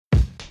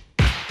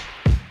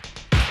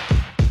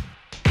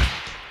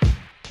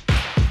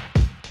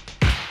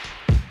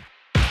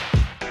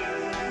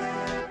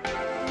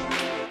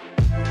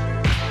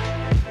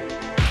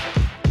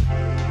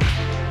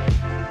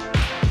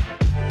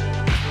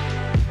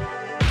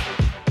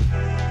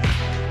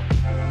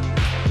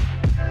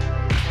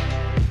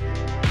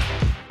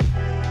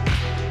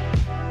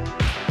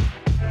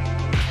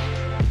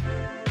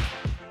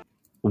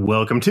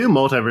Welcome to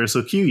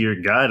Multiversal Q, your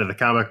guide to the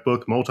comic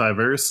book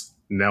multiverse,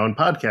 now in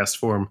podcast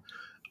form.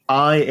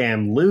 I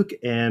am Luke,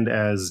 and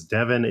as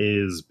Devin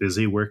is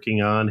busy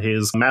working on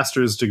his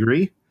master's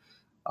degree,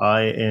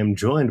 I am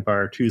joined by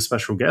our two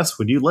special guests.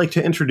 Would you like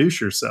to introduce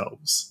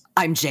yourselves?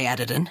 I'm Jay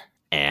Edidin.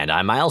 And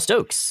I'm Miles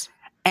Stokes.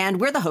 And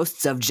we're the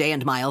hosts of Jay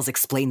and Miles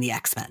Explain the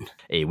X-Men,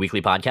 a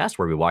weekly podcast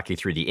where we walk you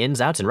through the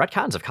ins, outs, and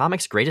retcons of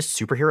comics' greatest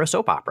superhero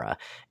soap opera.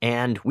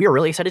 And we are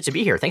really excited to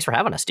be here. Thanks for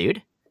having us,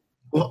 dude.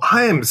 Well,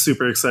 I am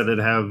super excited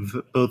to have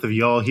both of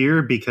y'all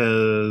here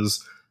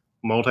because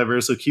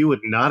Multiversal Q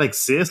would not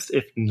exist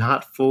if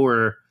not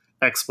for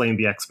Explain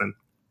the X-Men.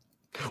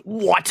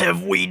 What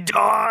have we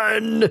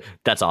done?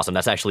 That's awesome.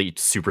 That's actually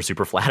super,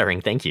 super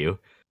flattering. Thank you.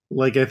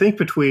 Like, I think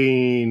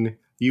between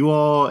you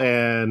all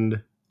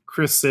and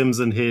Chris Sims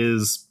and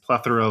his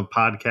plethora of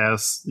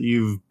podcasts,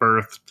 you've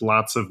birthed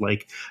lots of,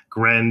 like,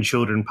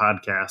 grandchildren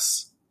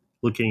podcasts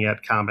looking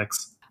at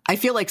comics. I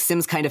feel like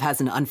Sims kind of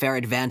has an unfair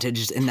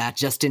advantage in that,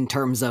 just in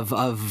terms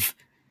of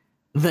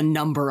the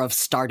number of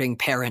starting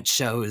parent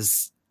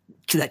shows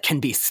that can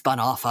be spun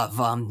off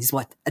of. He's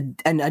what,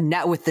 and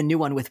now with the new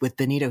one with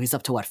Benito, he's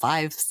up to what,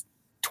 5,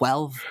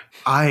 12?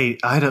 I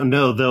don't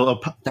know though.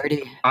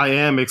 30. I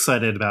am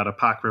excited about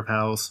Apocrypha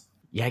Pals.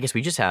 Yeah, I guess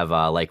we just have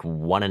like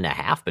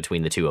 1.5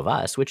 between the two of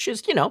us, which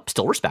is, you know,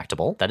 still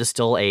respectable. That is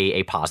still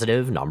a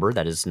positive number.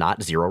 That is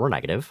not 0 or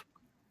negative.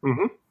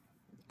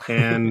 Mm-hmm.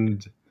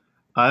 And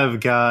I've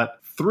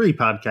got 3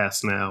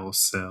 podcasts now,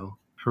 so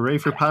hooray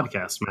for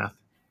podcast math.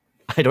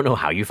 I don't know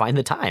how you find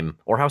the time,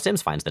 or how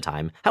Sims finds the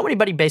time. How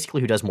anybody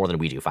basically who does more than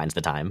we do finds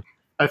the time.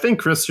 I think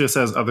Chris just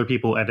has other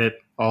people edit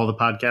all the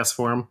podcasts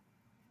for him.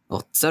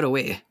 Well, so do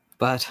we,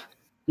 but...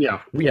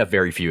 Yeah. We have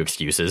very few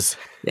excuses.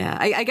 Yeah,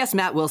 I guess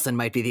Matt Wilson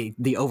might be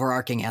the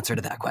overarching answer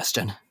to that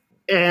question.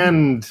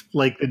 And,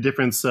 like, the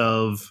difference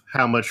of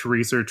how much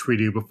research we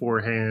do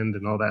beforehand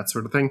and all that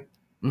sort of thing.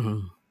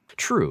 Mm-hmm.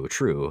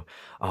 True.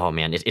 Oh,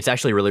 man, it's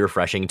actually really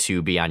refreshing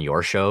to be on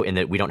your show in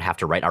that we don't have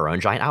to write our own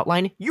giant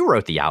outline. You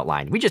wrote the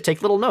outline. We just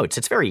take little notes.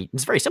 It's very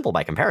simple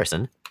by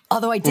comparison.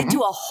 Although I did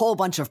do a whole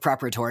bunch of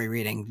preparatory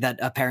reading that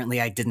apparently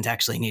I didn't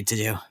actually need to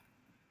do.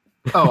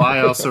 Oh,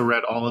 I also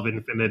read all of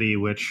Infinity,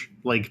 which,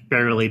 like,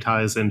 barely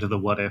ties into the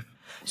What If.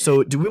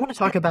 So do we want to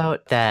talk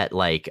about that,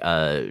 like,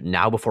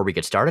 now before we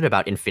get started,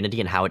 about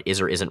Infinity and how it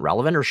is or isn't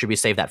relevant, or should we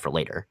save that for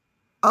later?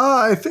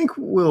 I think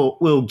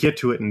we'll get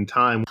to it in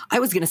time. I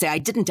was going to say, I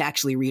didn't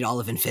actually read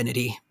all of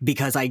Infinity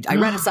because I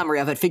read a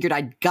summary of it, figured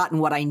I'd gotten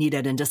what I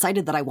needed, and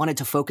decided that I wanted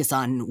to focus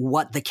on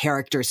what the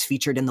characters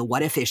featured in the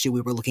What If issue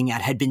we were looking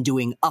at had been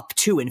doing up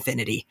to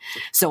Infinity.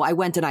 So I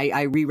went and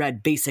I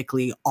reread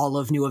basically all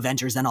of New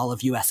Avengers and all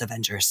of US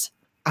Avengers.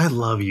 I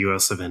love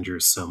US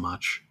Avengers so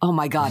much. Oh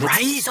my god, right?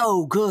 It's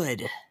so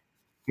good.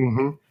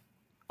 Mm-hmm.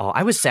 Oh,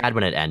 I was sad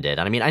when it ended.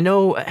 And I mean, I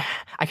know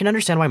I can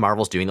understand why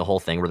Marvel's doing the whole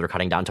thing where they're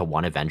cutting down to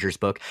one Avengers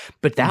book,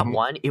 but that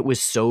one, it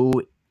was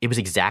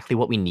exactly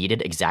what we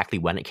needed, exactly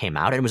when it came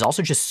out. And it was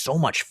also just so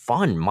much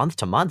fun month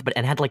to month,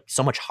 and had like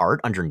so much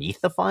heart underneath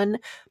the fun.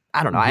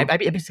 I don't know. I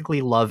basically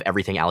love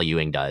everything Al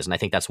Ewing does. And I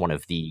think that's one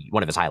of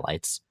his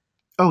highlights.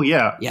 Oh,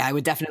 yeah. Yeah, I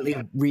would definitely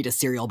read a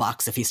cereal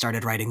box if he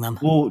started writing them.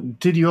 Well,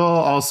 did you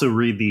all also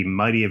read the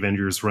Mighty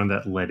Avengers run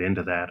that led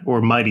into that? Or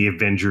Mighty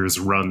Avengers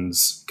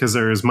runs? Because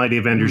there's Mighty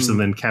Avengers and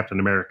then Captain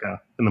America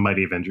and the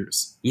Mighty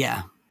Avengers.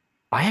 Yeah.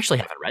 I actually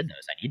haven't read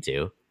those. I need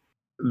to.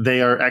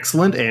 They are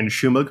excellent, and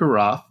Shuma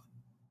Gorath,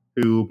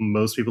 who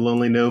most people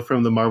only know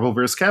from the Marvel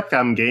vs.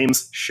 Capcom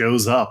games,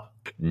 shows up.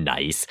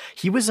 Nice.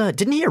 He was,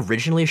 didn't he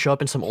originally show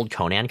up in some old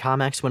Conan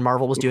comics when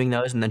Marvel was doing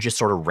those, and then just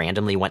sort of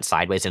randomly went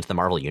sideways into the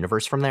Marvel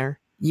universe from there?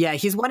 Yeah,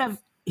 he's one of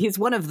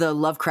the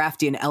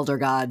Lovecraftian elder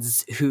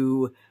gods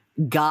who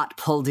got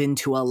pulled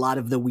into a lot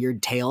of the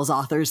Weird Tales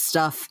authors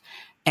stuff.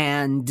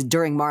 And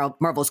during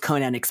Marvel's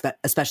Conan,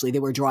 especially, they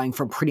were drawing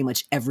from pretty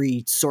much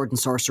every sword and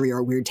sorcery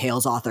or Weird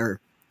Tales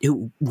author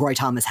who Roy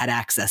Thomas had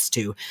access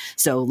to.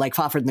 So, like,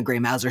 Fafhrd and the Grey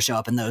Mouser show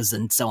up in those,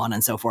 and so on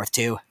and so forth,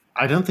 too.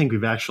 I don't think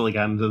we've actually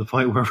gotten to the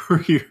point where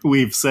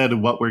we've said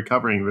what we're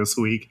covering this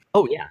week.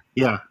 Oh, yeah.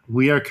 Yeah,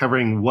 we are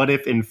covering What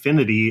If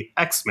Infinity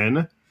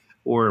X-Men,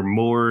 or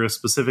more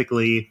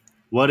specifically,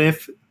 What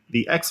If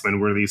the X-Men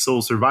were the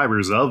sole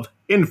survivors of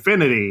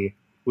Infinity,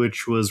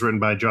 which was written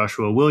by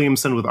Joshua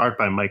Williamson with art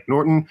by Mike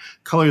Norton,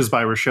 colors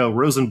by Rochelle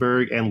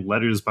Rosenberg, and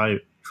letters by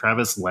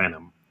Travis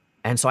Lanham.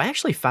 And so I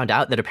actually found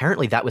out that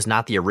apparently that was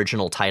not the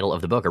original title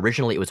of the book.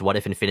 Originally, it was What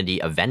If Infinity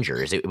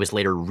Avengers. It was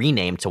later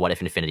renamed to What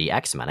If Infinity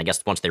X-Men. I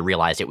guess once they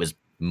realized it was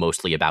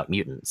mostly about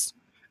mutants.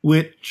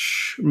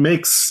 Which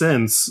makes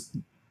sense,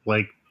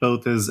 like,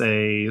 both as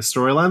a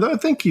storyline, though I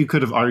think you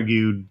could have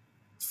argued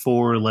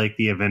for, like,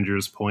 the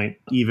Avengers point,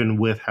 even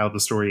with how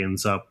the story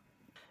ends up.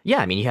 Yeah,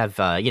 I mean, you have,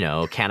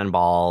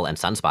 Cannonball and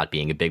Sunspot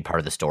being a big part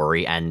of the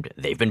story, and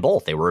they've been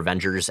both. They were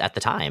Avengers at the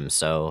time,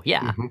 so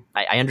yeah,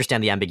 I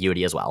understand the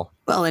ambiguity as well.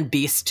 Well, and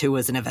Beast, too,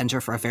 was an Avenger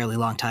for a fairly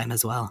long time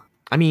as well.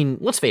 I mean,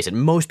 let's face it,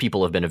 most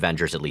people have been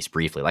Avengers at least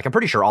briefly. Like, I'm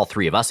pretty sure all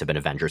 3 of us have been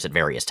Avengers at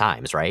various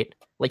times, right?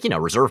 Like,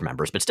 reserve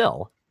members, but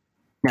still.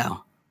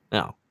 No.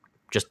 No.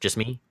 Just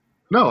me?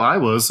 No, I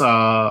was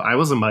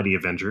a Mighty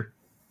Avenger.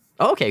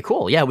 Oh, okay,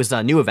 cool. Yeah, it was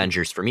New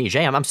Avengers for me.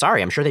 Jay, I'm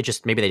sorry. I'm sure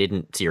maybe they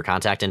didn't see your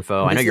contact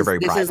info. I know you're very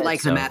private. This is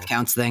like the math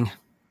counts thing.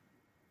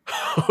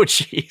 Oh,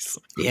 jeez.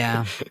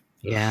 Yeah.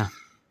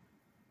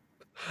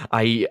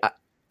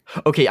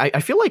 Okay, I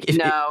feel like if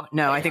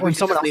no, I think on we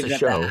someone else's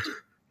show.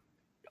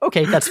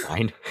 Okay, that's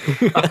fine.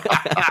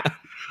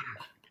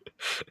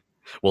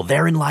 Well,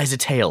 therein lies a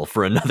tale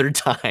for another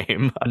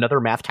time, another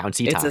math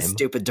countsy time. It's a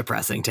stupid,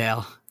 depressing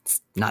tale. It's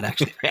not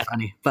actually very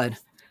funny, but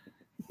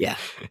yeah,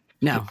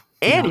 no.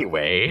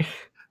 Anyway,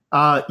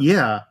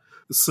 yeah.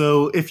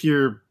 So if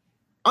you're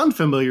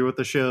unfamiliar with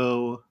the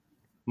show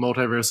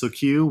Multiversal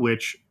Q,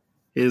 which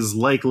is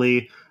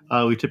likely,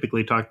 we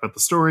typically talk about the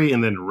story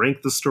and then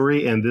rank the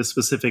story, and this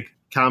specific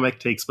comic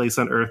takes place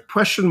on Earth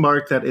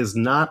that is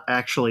not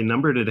actually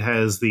numbered. It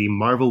has the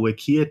Marvel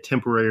Wikia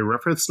temporary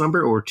reference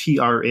number, or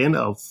TRN,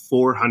 of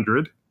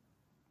 400,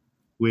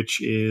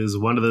 which is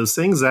one of those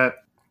things that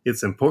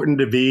it's important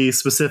to be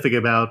specific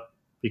about,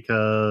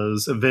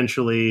 because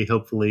eventually,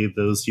 hopefully,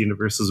 those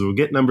universes will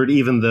get numbered,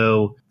 even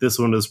though this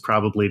one was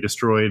probably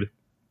destroyed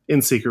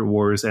in Secret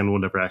Wars and will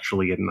never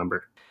actually get a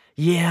number.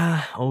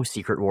 Yeah. Oh,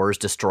 Secret Wars,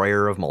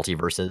 destroyer of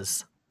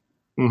multiverses.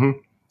 Mm-hmm.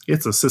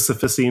 It's a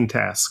Sisyphusian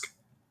task.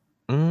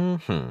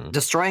 Mm-hmm.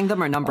 Destroying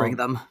them or numbering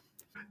them?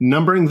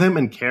 Numbering them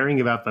and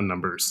caring about the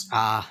numbers.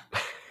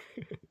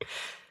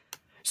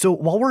 So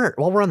while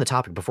we're on the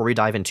topic, before we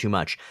dive in too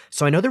much,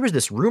 so I know there was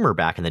this rumor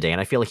back in the day, and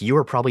I feel like you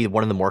were probably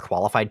one of the more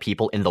qualified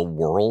people in the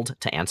world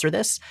to answer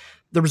this.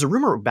 There was a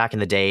rumor back in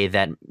the day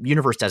that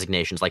universe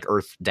designations like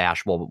Earth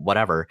 -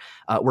 whatever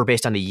were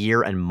based on the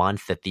year and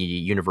month that the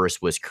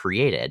universe was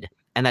created,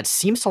 and that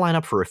seems to line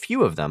up for a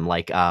few of them,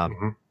 like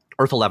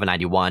Earth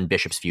 1191,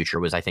 Bishop's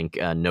Future was, I think,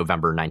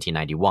 November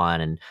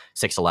 1991, and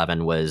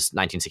 611 was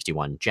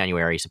 1961,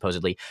 January,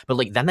 supposedly. But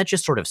like then that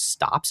just sort of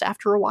stops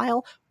after a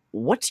while.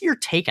 What's your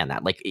take on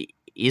that? Like,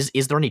 is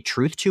there any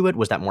truth to it?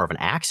 Was that more of an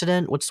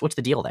accident? What's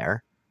the deal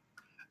there?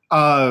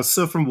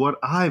 So from what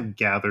I've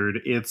gathered,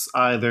 it's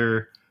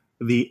either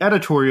the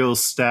editorial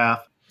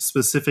staff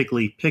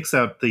specifically picks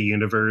out the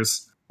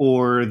universe,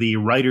 or the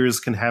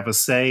writers can have a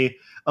say.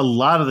 A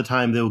lot of the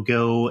time they'll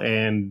go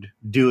and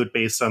do it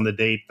based on the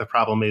date. The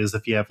problem is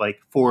if you have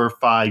like 4 or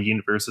 5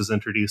 universes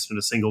introduced in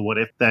a single what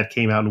if that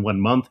came out in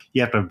 1 month,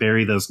 you have to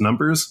vary those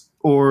numbers.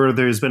 Or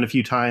there's been a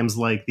few times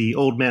like the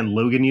Old Man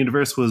Logan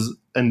universe was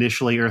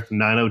initially Earth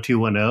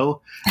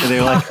 90210, and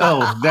they're like,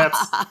 oh,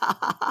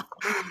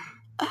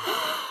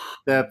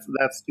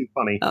 that's too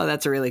funny. Oh,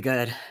 that's really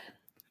good.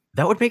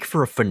 That would make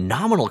for a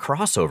phenomenal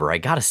crossover, I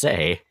gotta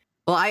say.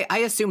 Well, I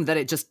assume that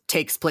it just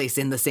takes place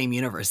in the same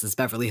universe as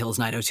Beverly Hills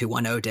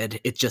 90210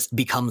 did. It just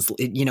becomes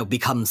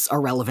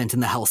irrelevant in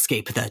the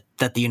hellscape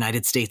that the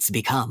United States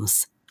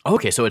becomes.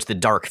 Okay, so it's the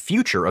dark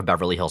future of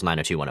Beverly Hills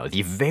 90210,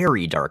 the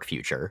very dark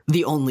future.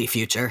 The only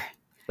future.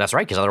 That's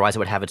right, because otherwise it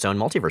would have its own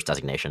multiverse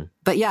designation.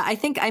 But yeah, I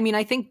think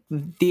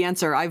the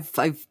answer,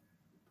 I've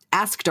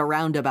asked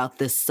around about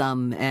this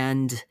some,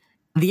 and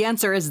the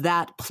answer is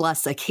that,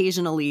 plus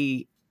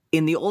occasionally,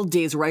 in the old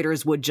days,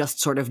 writers would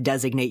just sort of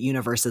designate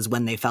universes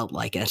when they felt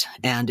like it,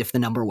 and if the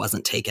number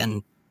wasn't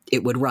taken,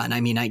 it would run.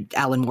 I mean,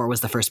 Alan Moore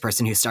was the first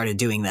person who started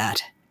doing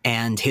that,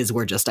 and his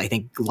were just, I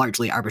think,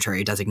 largely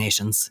arbitrary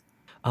designations.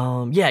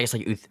 Yeah, I guess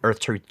like Earth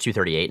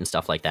 238 and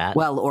stuff like that.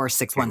 Well, or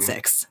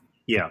 616.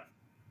 Yeah.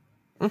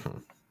 Mm-hmm.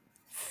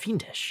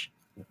 Fiendish.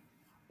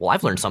 Well,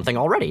 I've learned something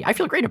already. I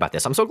feel great about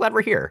this. I'm so glad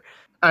we're here.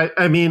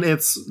 I mean,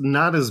 it's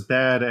not as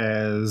bad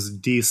as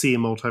DC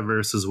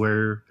Multiverses,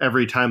 where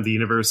every time the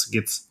universe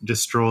gets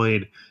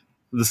destroyed,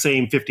 the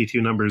same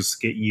 52 numbers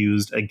get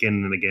used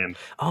again and again.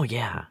 Oh,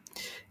 yeah.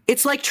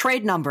 It's like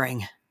trade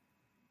numbering.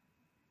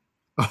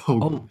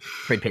 Oh.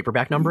 Trade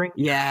paperback numbering?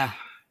 Yeah.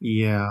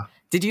 Yeah.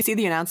 Did you see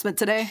the announcement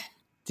today?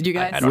 Did you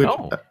guys? I don't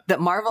know. That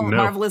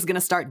Marvel is going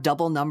to start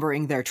double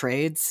numbering their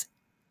trades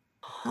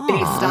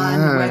based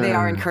on where they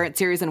are in current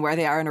series and where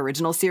they are in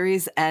original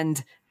series.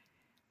 And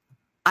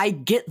I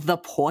get the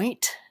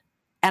point,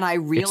 and I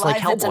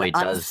realize it's an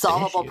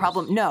unsolvable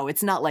problem. No,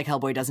 it's not like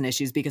Hellboy does in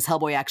issues, because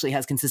Hellboy actually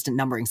has consistent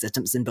numbering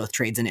systems in both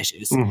trades and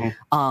issues.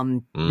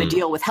 Mm-hmm. The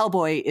deal with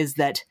Hellboy is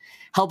that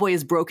Hellboy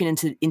is broken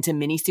into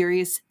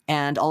miniseries,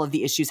 and all of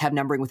the issues have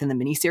numbering within the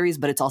miniseries,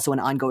 but it's also an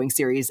ongoing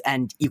series,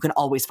 and you can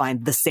always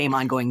find the same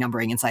ongoing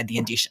numbering inside the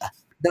indicia.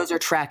 Those are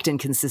tracked in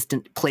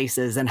consistent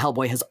places, and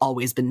Hellboy has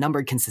always been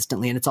numbered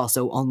consistently, and it's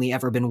also only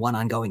ever been one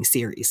ongoing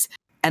series.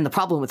 And the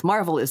problem with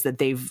Marvel is that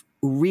they've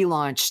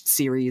relaunched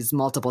series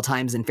multiple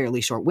times in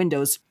fairly short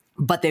windows,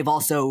 but they've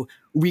also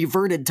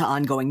reverted to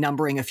ongoing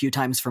numbering a few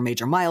times for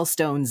major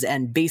milestones.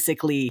 And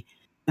basically,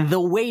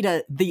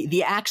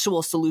 the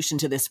actual solution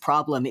to this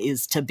problem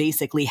is to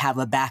basically have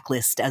a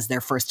backlist as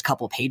their first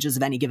couple pages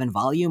of any given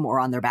volume or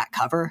on their back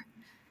cover,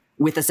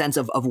 with a sense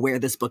of where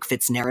this book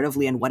fits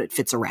narratively and what it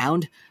fits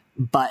around.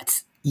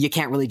 But you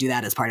can't really do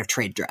that as part of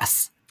trade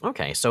dress.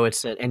 Okay, so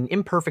it's an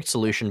imperfect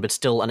solution, but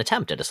still an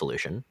attempt at a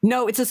solution.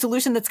 No, it's a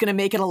solution that's going to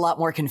make it a lot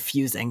more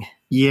confusing.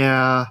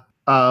 Yeah.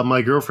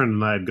 My girlfriend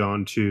and I had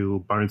gone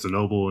to Barnes &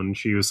 Noble, and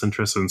she was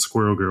interested in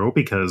Squirrel Girl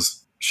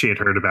because she had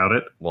heard about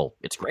it. Well,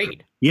 it's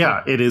great.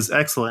 Yeah, it is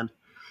excellent.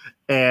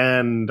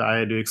 And I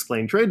had to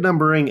explain trade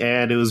numbering,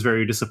 and it was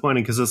very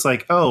disappointing because it's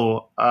like,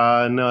 no,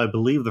 I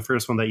believe the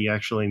first one that you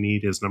actually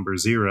need is number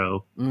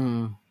 0.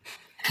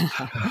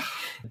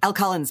 Al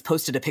Collins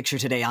posted a picture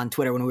today on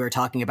Twitter when we were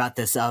talking about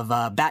this of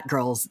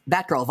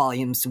Batgirl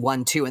volumes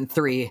 1, 2, and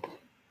 3,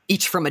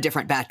 each from a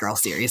different Batgirl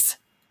series.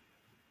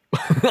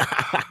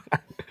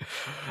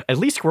 At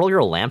least Squirrel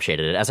Girl lampshaded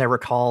it. As I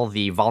recall,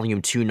 the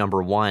volume 2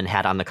 number 1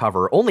 had on the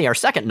cover only our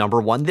second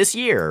number 1 this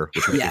year,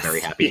 which made me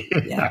very happy.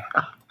 Yeah.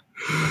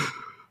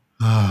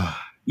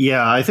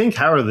 Yeah, I think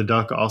Howard the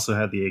Duck also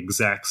had the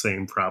exact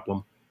same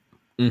problem.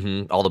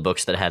 All the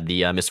books that had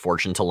the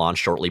misfortune to launch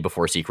shortly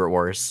before Secret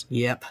Wars.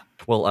 Yep.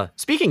 Well,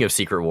 speaking of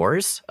Secret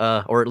Wars,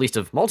 or at least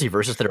of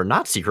multiverses that are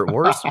not Secret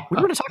Wars, we were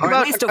going to talk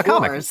about at least of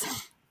wars.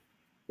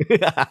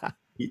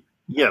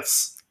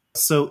 Yes.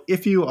 So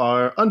if you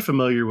are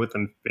unfamiliar with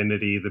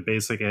Infinity, the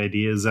basic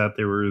idea is that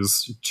there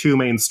was 2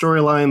 main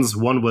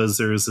storylines. One was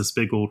there was this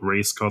big old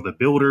race called the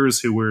Builders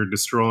who were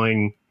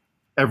destroying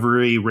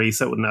every race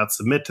that would not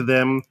submit to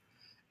them.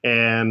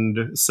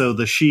 And so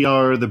the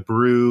Shi'ar, the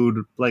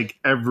Brood, like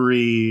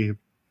every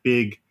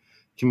big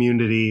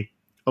community,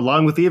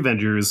 along with the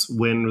Avengers,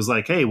 was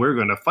like, hey, we're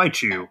going to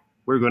fight you.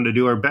 We're going to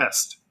do our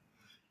best.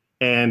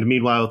 And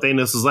meanwhile,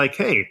 Thanos is like,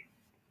 hey,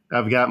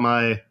 I've got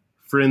my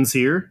friends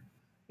here,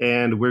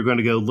 and we're going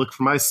to go look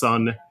for my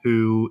son,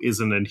 who is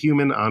an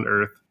Inhuman on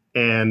Earth.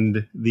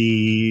 And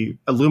the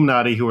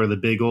Illuminati, who are the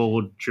big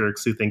old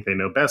jerks who think they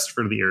know best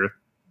for the Earth,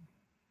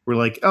 were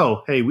like,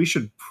 oh, hey, we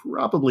should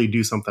probably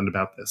do something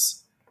about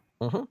this.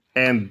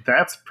 And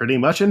that's pretty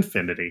much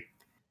Infinity.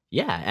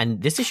 Yeah,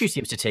 and this issue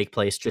seems to take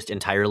place just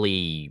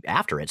entirely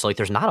after it. So, like,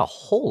 there's not a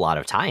whole lot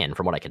of tie-in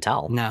from what I can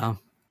tell. No.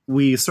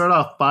 We start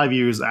off 5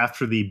 years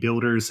after the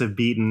Builders have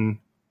beaten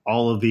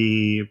all of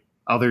the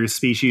other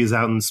species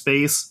out in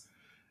space.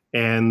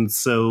 And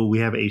so we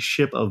have a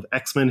ship of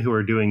X-Men who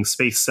are doing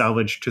space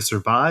salvage to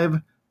survive,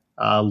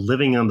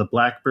 living on the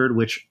Blackbird,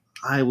 which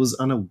I was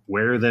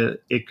unaware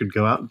that it could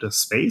go out into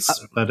space,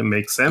 but it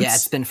makes sense. Yeah,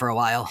 it's been for a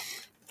while.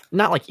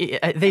 Not like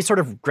they sort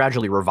of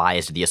gradually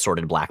revised the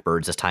assorted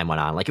Blackbirds as time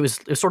went on. Like it was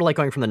sort of like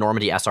going from the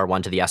Normandy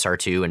SR1 to the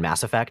SR2 in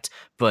Mass Effect,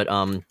 but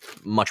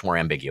much more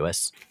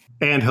ambiguous.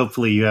 And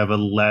hopefully you have a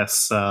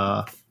less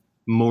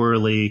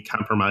morally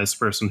compromised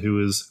person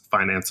who is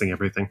financing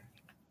everything.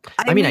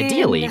 I mean,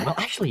 ideally. Well,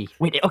 actually,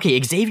 wait. Okay,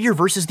 Xavier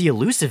versus the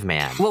Elusive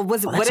Man. Well,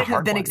 would it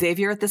have been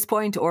Xavier at this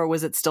point, or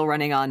was it still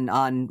running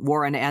on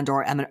Warren and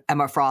or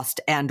Emma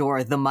Frost and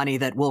or the money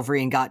that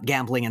Wolverine got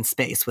gambling in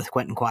space with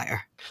Quentin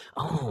Quire?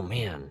 Oh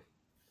man,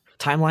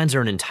 timelines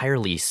are an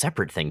entirely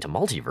separate thing to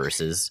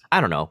multiverses. I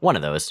don't know, one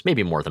of those,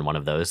 maybe more than one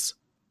of those.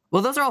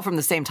 Well, those are all from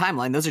the same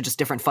timeline. Those are just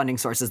different funding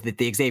sources that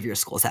the Xavier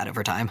schools had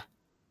over time.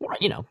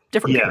 You know,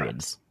 different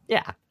periods.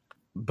 Yeah.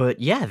 But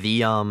yeah,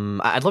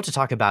 I'd love to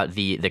talk about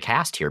the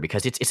cast here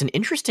because it's an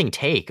interesting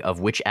take of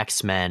which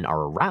X-Men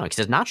are around because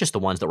it's not just the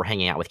ones that were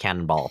hanging out with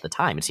Cannonball at the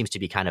time. It seems to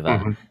be kind of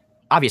a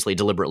obviously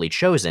deliberately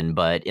chosen,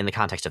 but in the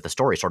context of the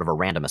story, sort of a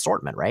random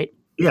assortment, right?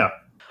 Yeah.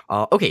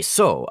 Okay,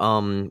 so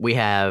we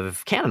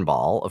have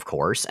Cannonball, of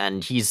course,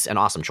 and he's an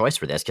awesome choice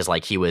for this because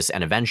like he was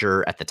an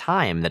Avenger at the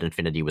time that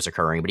Infinity was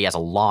occurring, but he has a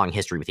long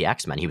history with the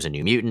X-Men. He was a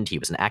New Mutant, he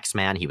was an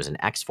X-Man, he was an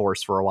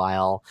X-Force for a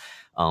while.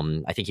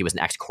 I think he was an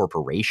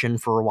X-Corporation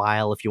for a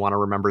while, if you want to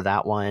remember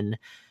that one.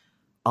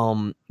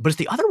 But it's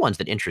the other ones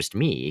that interest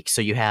me.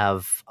 So you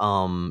have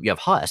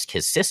Husk,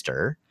 his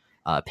sister,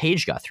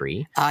 Paige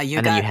Guthrie. Then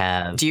you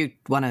have. Do you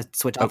want to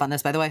switch off on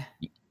this, by the way?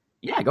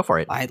 Yeah, go for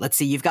it. All right, let's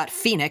see. You've got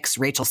Phoenix,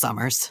 Rachel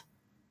Summers,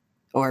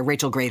 or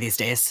Rachel Gray these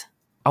days.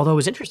 Although it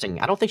was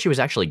interesting, I don't think she was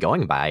actually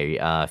going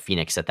by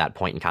Phoenix at that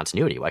point in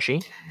continuity, was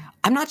she?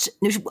 I'm not.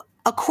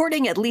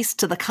 According at least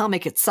to the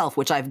comic itself,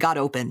 which I've got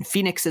open,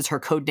 Phoenix is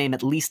her code name,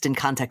 at least in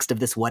context of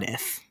this What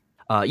If.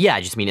 Yeah,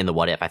 I just mean in the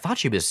What If. I thought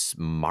she was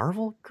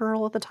Marvel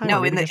Girl at the time.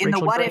 No, in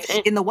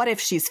the What If,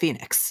 she's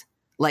Phoenix.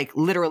 Like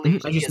literally,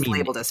 she is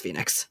labeled as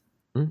Phoenix.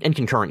 In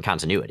concurrent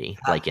continuity,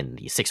 like in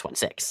the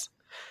 616.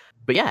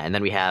 But yeah, and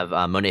then we have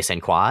Monet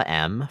St. Croix,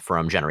 M,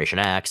 from Generation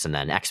X, and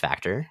then X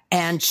Factor.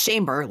 And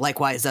Chamber,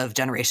 likewise of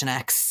Generation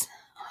X,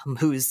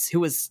 who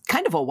was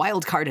kind of a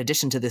wild card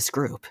addition to this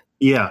group.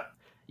 Yeah.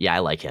 Yeah, I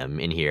like him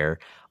in here.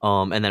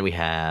 And then we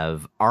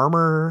have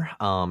Armor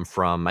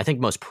from, I think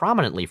most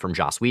prominently from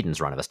Joss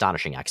Whedon's run of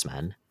Astonishing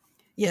X-Men.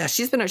 Yeah,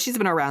 she's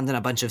been around in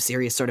a bunch of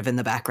series sort of in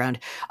the background.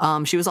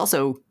 She was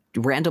also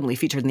randomly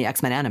featured in the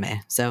X-Men anime,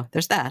 so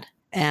there's that.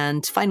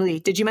 And finally,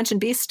 did you mention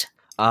Beast?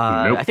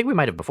 Nope. I think we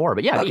might have before,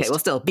 but yeah. Okay, Beast. well,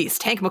 still,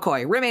 Beast. Hank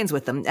McCoy remains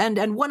with them,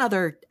 and one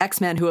other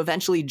X-Man who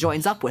eventually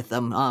joins up with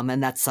them,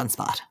 and that's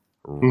Sunspot.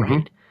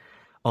 Right.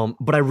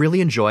 But I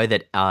really enjoy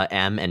that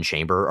M and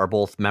Chamber are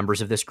both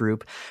members of this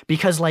group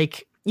because,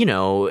 like, you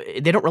know,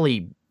 they don't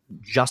really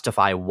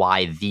justify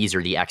why these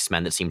are the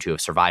X-Men that seem to have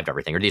survived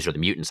everything, or these are the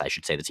mutants, I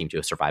should say, that seem to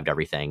have survived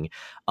everything,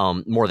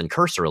 more than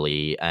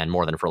cursorily and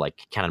more than for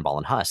like Cannonball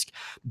and Husk.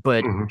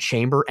 But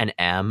Chamber and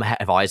M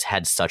have always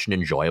had such an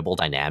enjoyable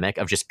dynamic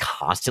of just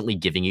constantly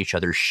giving each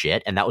other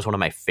shit, and that was one of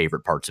my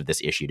favorite parts of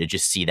this issue, to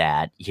just see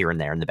that here and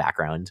there in the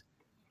background.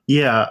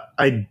 Yeah,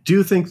 I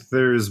do think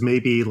there's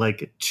maybe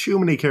like too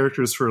many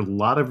characters for a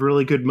lot of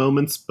really good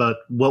moments, but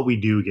what we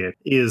do get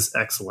is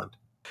excellent.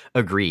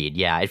 Agreed.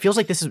 Yeah, it feels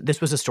like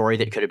this was a story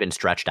that could have been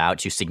stretched out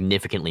to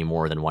significantly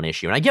more than one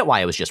issue, and I get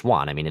why it was just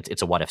one. I mean,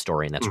 it's a what if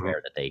story, and that's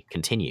rare that they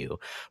continue.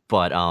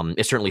 But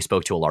it certainly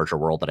spoke to a larger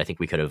world that I think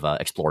we could have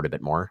explored a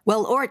bit more.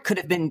 Well, or it could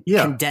have been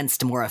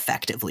condensed more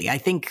effectively. I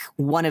think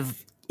one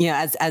of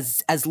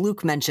as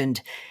Luke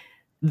mentioned,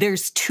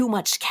 there's too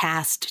much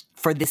cast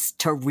for this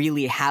to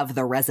really have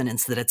the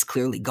resonance that it's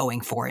clearly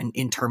going for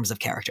in terms of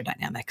character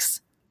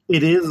dynamics.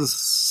 It is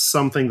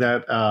something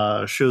that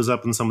shows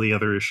up in some of the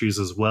other issues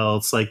as well.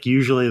 It's like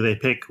usually they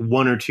pick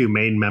one or two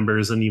main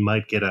members and you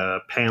might get a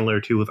panel or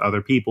two with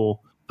other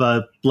people.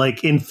 But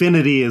like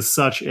Infinity is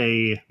such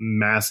a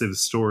massive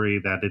story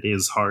that it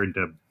is hard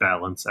to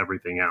balance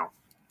everything out.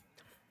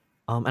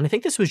 And I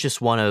think this was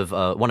just one of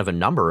a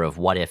number of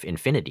What If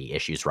Infinity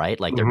issues, right?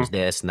 Like there was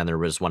this, and then there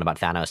was one about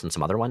Thanos and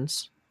some other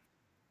ones.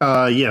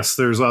 Yes,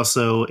 there's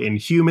also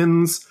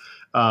Inhumans,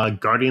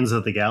 Guardians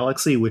of the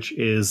Galaxy, which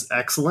is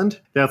excellent.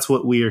 That's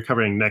what we are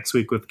covering next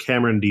week with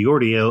Cameron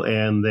Diordio.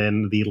 And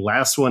then the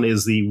last one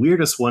is the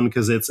weirdest one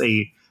because it's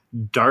a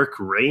Dark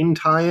Reign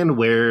tie-in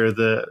where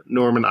the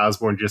Norman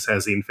Osborn just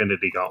has the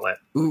Infinity Gauntlet.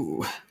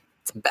 Ooh,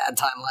 it's a bad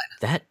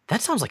timeline.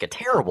 That sounds like a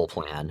terrible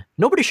plan.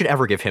 Nobody should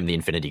ever give him the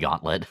Infinity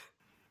Gauntlet.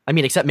 I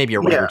mean, except maybe a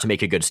writer to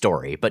make a good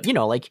story, but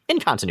like in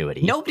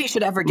continuity. Nobody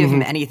should ever give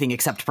him anything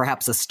except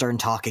perhaps a stern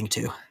talking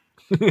to.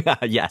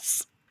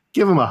 Yes.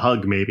 Give him a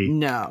hug, maybe.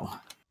 No.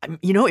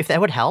 If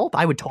that would help,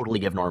 I would totally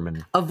give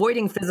Norman.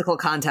 Avoiding physical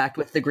contact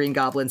with the Green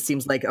Goblin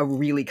seems like a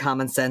really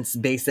common sense,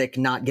 basic,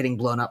 not getting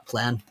blown up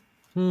plan.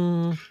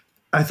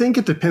 I think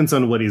it depends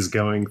on what he's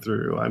going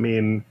through. I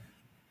mean,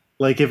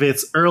 like if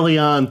it's early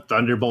on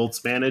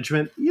Thunderbolt's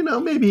management,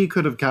 maybe he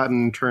could have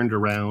gotten turned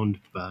around,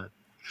 but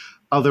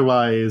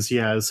otherwise,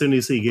 yeah, as soon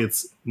as he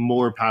gets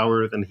more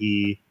power than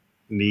he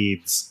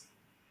needs,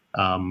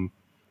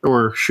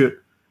 or should...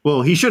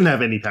 Well, he shouldn't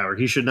have any power.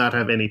 He should not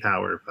have any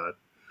power, but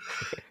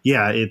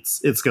yeah,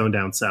 it's going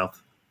down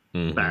south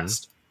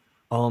fast.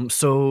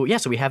 So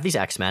we have these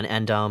X-Men,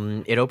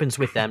 and it opens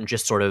with them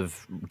just sort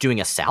of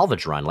doing a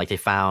salvage run. Like they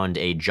found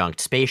a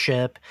junked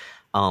spaceship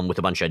with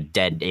a bunch of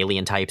dead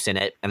alien types in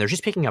it, and they're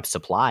just picking up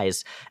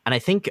supplies. And I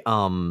think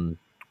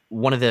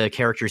one of the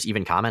characters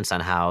even comments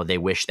on how they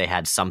wish they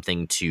had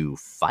something to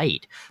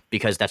fight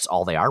because that's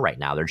all they are right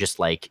now. They're just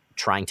like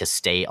trying to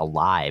stay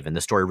alive. And the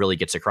story really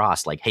gets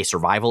across like, hey,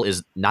 survival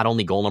is not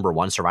only goal number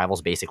one, survival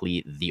is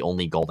basically the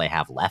only goal they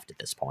have left at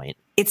this point.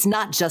 It's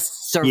not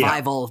just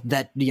survival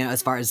that,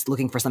 as far as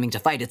looking for something to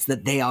fight, it's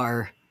that they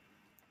are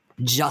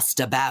just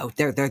about,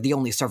 they're the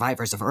only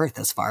survivors of Earth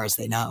as far as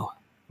they know.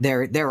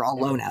 They're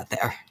alone out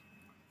there.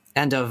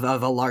 And of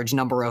a large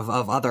number of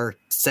other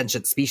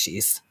sentient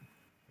species.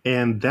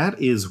 And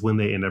that is when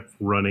they end up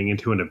running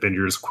into an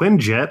Avengers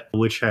Quinjet,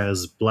 which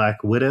has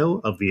Black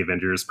Widow of the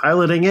Avengers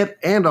piloting it,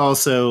 and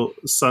also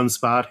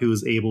Sunspot, who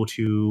is able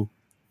to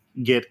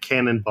get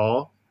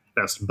Cannonball,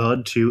 best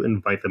bud, to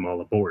invite them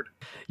all aboard.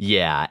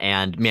 Yeah,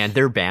 and man,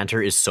 their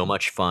banter is so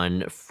much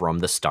fun from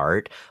the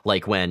start.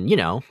 Like when,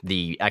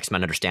 the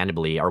X-Men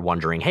understandably are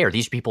wondering, hey, are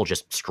these people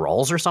just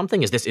Skrulls or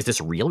something? Is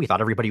this real? We thought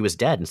everybody was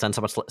dead. And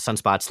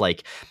Sunspot's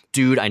like,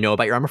 dude, I know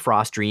about your Emma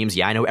Frost dreams.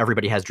 Yeah, I know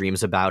everybody has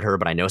dreams about her,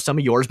 but I know some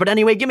of yours. But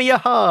anyway, give me a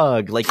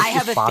hug. Like I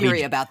have a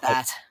theory about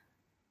that.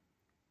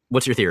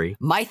 What's your theory?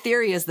 My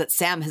theory is that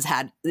Sam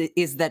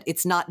is that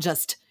it's not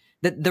just...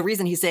 The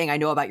reason he's saying I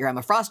know about your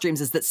Emma Frost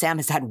dreams is that Sam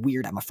has had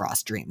weird Emma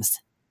Frost dreams.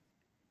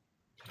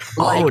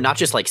 Not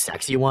just like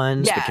sexy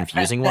ones, but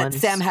confusing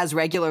ones. Sam has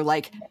regular,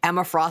 like,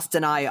 Emma Frost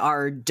and I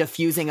are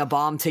defusing a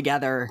bomb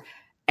together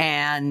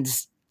and,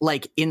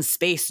 like, in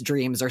space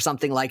dreams or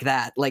something like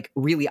that. Like,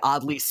 really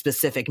oddly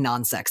specific,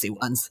 non-sexy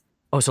ones.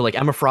 Oh, so like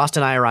Emma Frost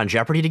and I are on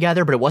Jeopardy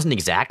together, but it wasn't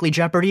exactly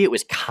Jeopardy. It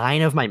was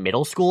kind of my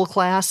middle school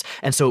class.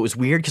 And so it was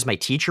weird because my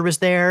teacher was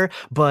there,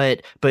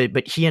 but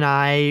he and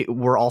I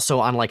were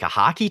also on like a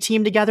hockey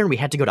team together and we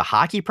had to go to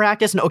hockey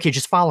practice. And okay,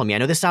 just follow me. I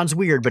know this sounds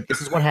weird, but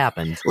this is what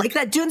happened. Like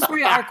that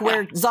Doonesbury arc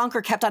where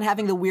Zonker kept on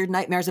having the weird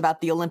nightmares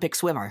about the Olympic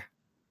swimmer.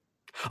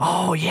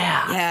 Oh,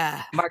 yeah.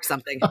 Yeah, mark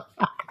something. It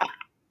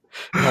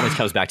always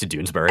comes back to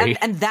Doonesbury.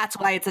 And that's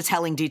why it's a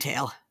telling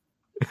detail.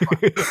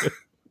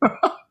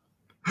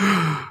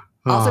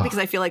 Also because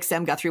I feel like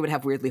Sam Guthrie would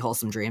have weirdly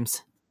wholesome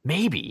dreams.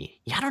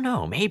 Maybe. Yeah, I don't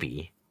know.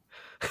 Maybe.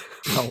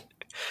 Well,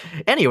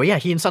 anyway, yeah,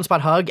 he and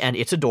Sunspot hug, and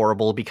it's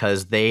adorable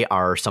because they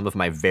are some of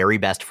my very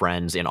best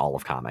friends in all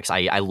of comics.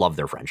 I love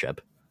their friendship.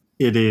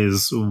 It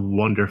is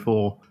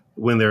wonderful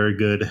when there are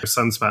good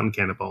Sunspot and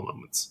Cannonball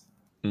moments.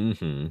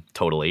 Mm-hmm.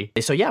 Totally.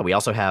 So yeah, we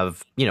also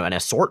have, an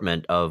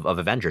assortment of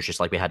Avengers, just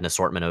like we had an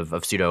assortment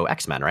of pseudo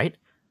X-Men, right?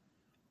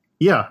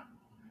 Yeah.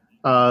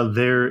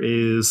 There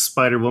is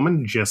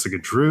Spider-Woman, Jessica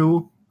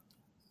Drew,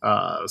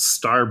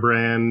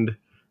 Starbrand,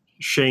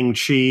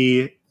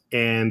 Shang-Chi,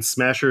 and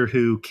Smasher,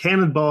 who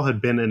Cannonball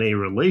had been in a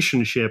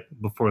relationship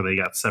before they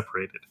got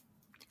separated.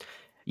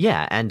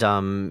 Yeah,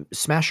 and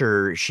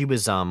Smasher, she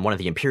was one of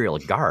the Imperial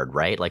Guard,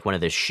 right? Like one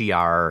of the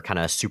Shi'ar kind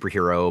of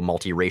superhero,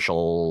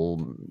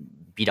 multiracial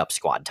beat-up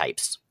squad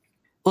types.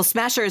 Well,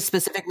 Smasher is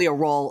specifically a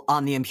role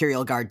on the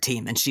Imperial Guard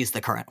team, and she's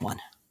the current one.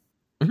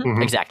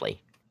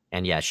 Exactly.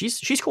 And yeah, she's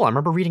cool. I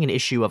remember reading an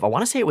issue of, I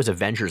want to say it was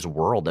Avengers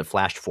World, that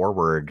flashed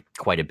forward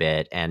quite a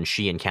bit, and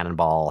she and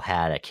Cannonball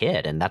had a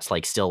kid, and that's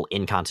like still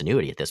in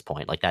continuity at this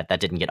point. Like that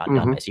didn't get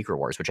undone by Secret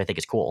Wars, which I think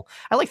is cool.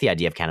 I like the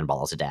idea of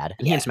Cannonball as a dad,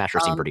 and he and Smasher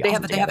seem pretty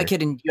awesome They have a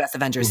kid in US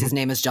Avengers. His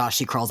name is Josh.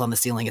 He crawls on the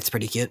ceiling. It's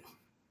pretty cute.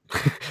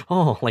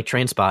 Oh, like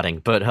Train Spotting,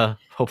 but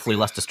hopefully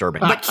less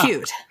disturbing. But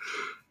cute.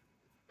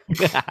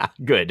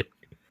 Good.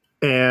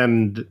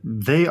 And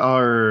they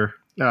are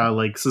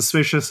like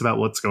suspicious about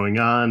what's going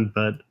on,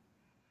 but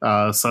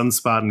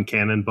Sunspot and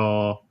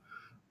Cannonball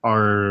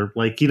are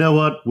like, you know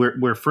what,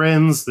 we're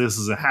friends. This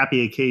is a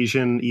happy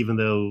occasion, even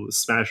though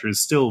Smasher is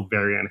still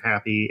very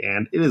unhappy,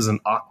 and it is an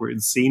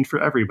awkward scene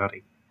for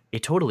everybody.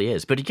 It totally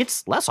is, but it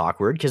gets less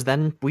awkward because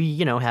then we,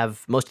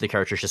 have most of the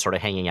characters just sort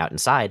of hanging out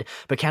inside,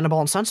 but Cannonball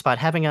and Sunspot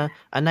having a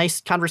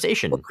nice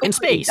conversation in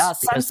space.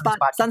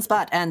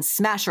 Sunspot and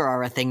Smasher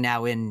are a thing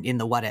now in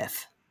the What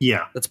If.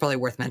 Yeah. That's probably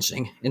worth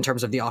mentioning in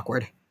terms of the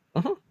awkward.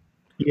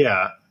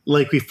 Yeah,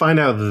 like we find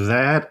out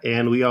that,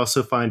 and we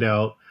also find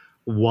out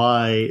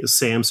why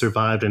Sam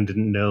survived and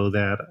didn't know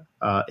that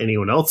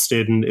anyone else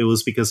did, and it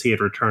was because he had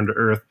returned to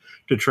Earth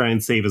to try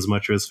and save as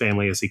much of his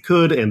family as he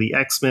could, and the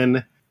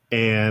X-Men,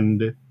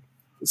 and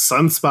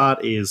Sunspot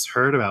is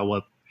hurt about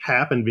what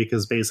happened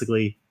because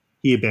basically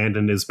he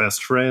abandoned his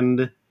best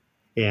friend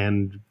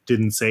and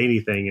didn't say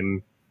anything,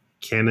 and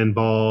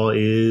Cannonball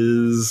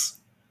is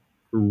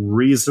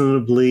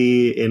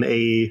reasonably in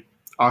a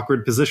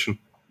awkward position.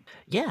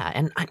 Yeah,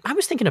 and I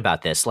was thinking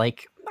about this.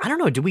 Like, I don't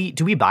know, do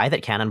we buy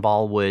that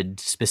Cannonball would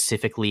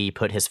specifically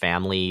put his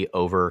family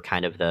over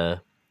kind of the,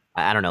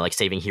 I don't know, like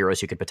saving heroes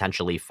who could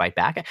potentially fight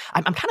back?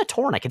 I'm kind of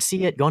torn. I could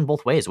see it going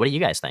both ways. What do you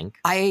guys think?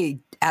 I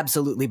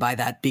absolutely buy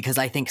that, because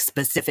I think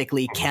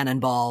specifically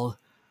Cannonball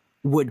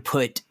would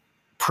put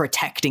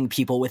protecting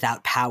people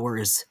without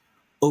powers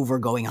over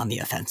going on the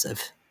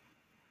offensive.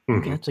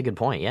 Okay, that's a good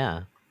point,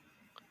 yeah.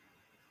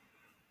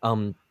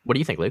 What do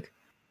you think, Luke?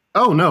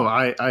 Oh, no,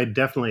 I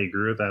definitely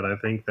agree with that. I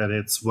think that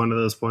it's one of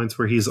those points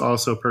where he's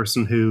also a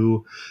person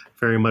who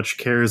very much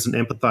cares and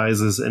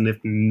empathizes, and if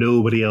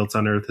nobody else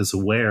on Earth is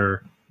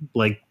aware,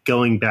 like,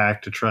 going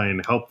back to try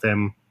and help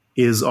them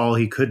is all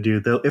he could do.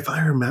 Though, if I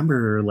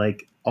remember,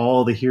 like,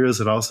 all the heroes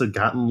had also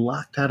gotten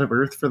locked out of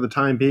Earth for the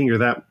time being, or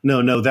that...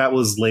 No, that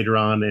was later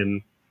on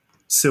in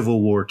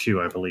Civil War II,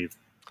 I believe.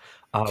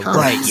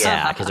 Right,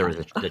 yeah, because there was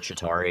the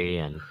Chitauri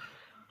and...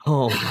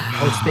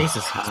 Space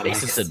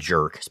is a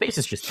jerk. Space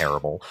is just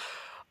terrible.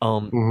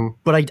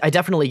 But I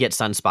definitely get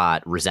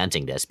Sunspot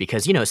resenting this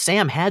because,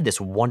 Sam had this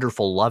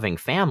wonderful, loving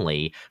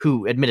family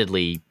who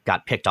admittedly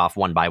got picked off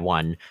one by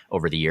one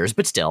over the years,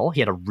 but still, he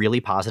had a really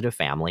positive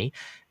family.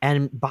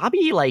 And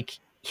Bobby, like,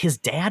 his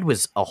dad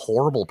was a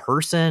horrible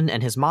person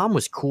and his mom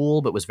was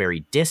cool, but was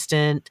very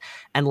distant.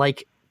 And,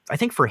 like, I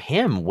think for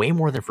him, way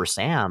more than for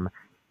Sam,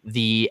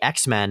 the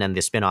X-Men and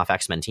the spin-off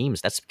X-Men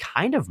teams, that's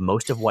kind of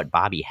most of what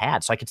Bobby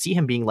had. So I could see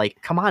him being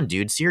like, come on,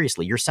 dude,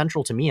 seriously, you're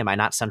central to me. Am I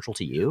not central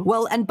to you?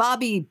 Well, and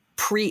Bobby,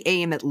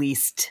 pre-AIM at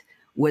least,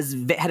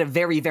 had a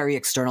very, very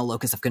external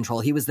locus of control.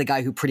 He was the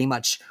guy who pretty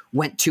much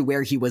went to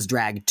where he was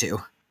dragged to.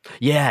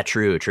 Yeah,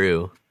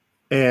 true.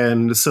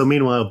 And so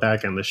meanwhile,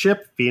 back on the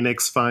ship,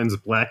 Phoenix finds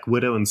Black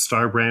Widow and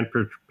Starbrand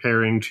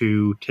preparing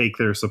to take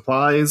their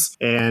supplies,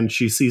 and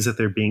she sees that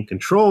they're being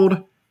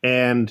controlled,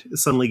 and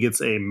suddenly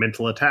gets a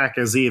mental attack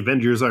as the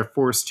Avengers are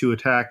forced to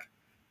attack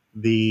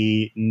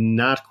the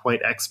not quite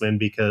X-Men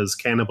because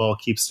Cannonball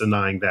keeps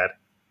denying that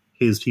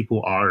his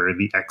people are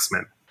the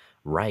X-Men.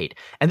 Right.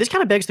 And this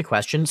kind of begs the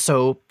question.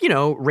 So,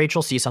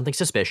 Rachel sees something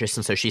suspicious,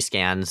 and so she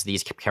scans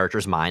these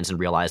characters' minds and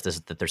realizes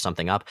that there's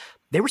something up.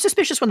 They were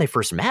suspicious when they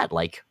first met.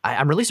 Like,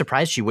 I'm really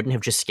surprised she wouldn't have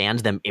just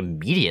scanned them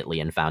immediately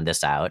and found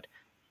this out.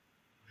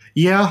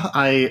 Yeah,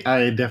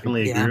 I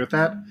definitely agree with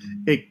that.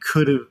 It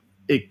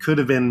could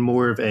have been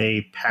more of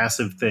a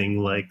passive thing,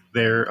 like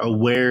they're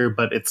aware,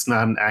 but it's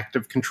not an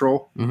active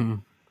control. Mm-hmm.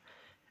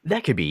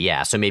 That could be,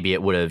 yeah. So maybe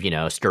it would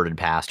have, skirted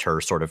past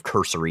her sort of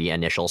cursory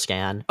initial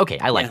scan. Okay,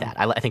 I like that.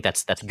 I think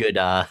that's good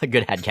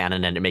good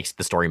headcanon, and it makes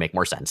the story make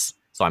more sense.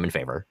 So I'm in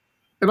favor.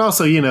 And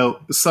also,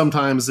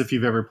 sometimes if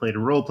you've ever played a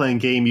role-playing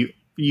game,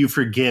 you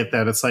forget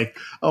that it's like,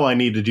 oh, I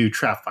need to do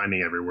trap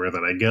finding everywhere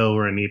that I go,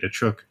 or I need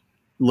to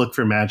look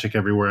for magic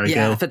everywhere I go.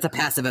 Yeah, if it's a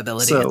passive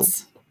ability,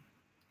 it's...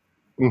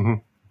 Mm-hmm.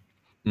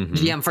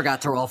 GM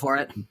forgot to roll for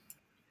it.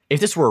 If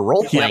this were a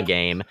role-playing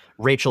game,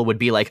 Rachel would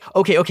be like,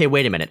 okay,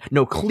 wait a minute.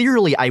 No,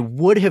 clearly I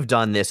would have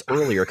done this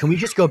earlier. Can we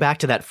just go back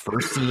to that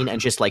first scene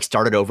and just like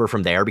start it over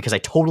from there? Because I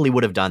totally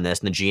would have done this.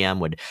 And the GM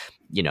would,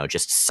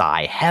 just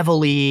sigh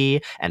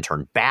heavily and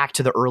turn back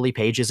to the early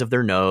pages of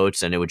their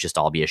notes, and it would just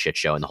all be a shit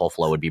show and the whole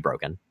flow would be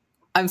broken.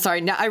 I'm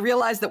sorry. Now I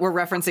realize that we're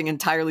referencing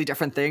entirely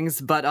different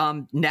things, but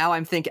now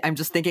I'm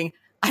just thinking,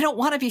 I don't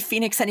want to be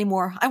Phoenix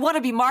anymore. I want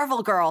to be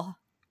Marvel Girl.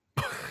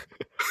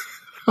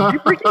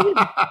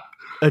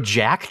 A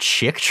Jack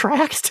Chick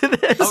tracks to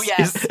this? Oh,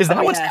 yes. Is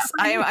that what's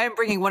happening? I am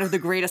bringing one of the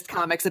greatest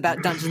comics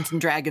about Dungeons and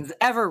Dragons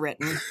ever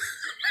written.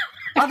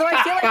 Although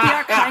I feel like we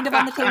are kind of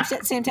on the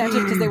same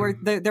tangent because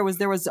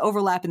there was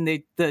overlap in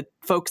the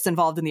folks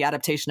involved in the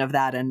adaptation of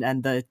that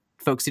and the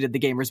folks who did the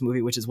Gamers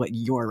movie, which is what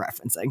you're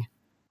referencing.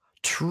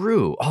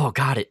 True. Oh,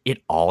 God,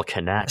 it all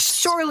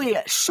connects.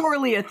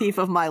 Surely a thief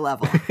of my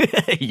level.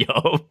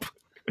 Yup.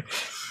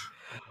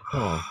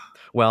 Oh.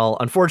 Well,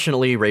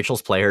 unfortunately,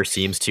 Rachel's player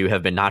seems to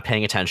have been not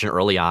paying attention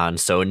early on,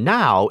 so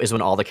now is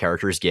when all the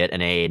characters get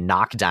in a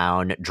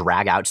knockdown,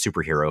 drag-out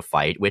superhero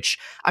fight, which,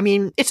 I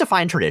mean, it's a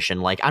fine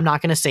tradition. Like, I'm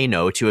not going to say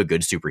no to a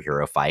good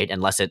superhero fight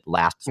unless it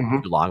lasts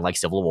too long, like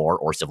Civil War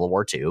or Civil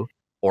War II,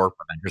 or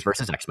Avengers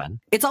versus X-Men.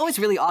 It's always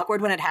really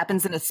awkward when it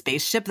happens in a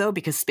spaceship, though,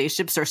 because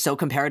spaceships are so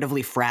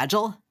comparatively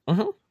fragile.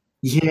 Mm-hmm.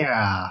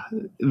 Yeah,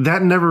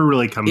 that never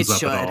really comes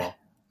up at all.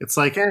 It's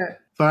like,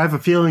 but I have a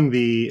feeling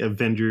the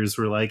Avengers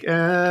were like,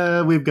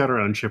 we've got our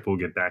own ship we'll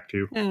get back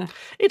to.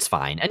 It's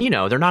fine. And,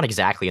 they're not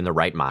exactly in the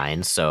right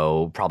mind,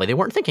 so probably they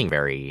weren't thinking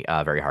very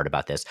hard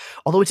about this.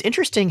 Although it's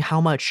interesting how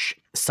much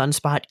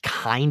Sunspot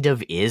kind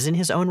of is in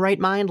his own right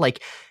mind.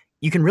 Like,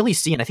 you can really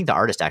see, and I think the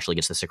artist actually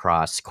gets this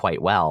across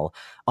quite well,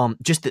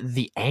 just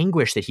the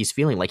anguish that he's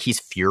feeling. Like,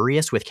 he's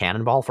furious with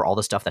Cannonball for all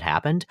the stuff that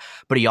happened,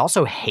 but he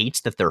also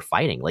hates that they're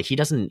fighting. Like, he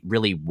doesn't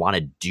really want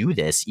to do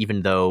this,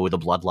 even though the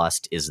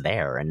bloodlust is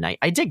there. And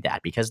I dig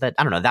that, because that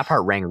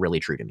part rang really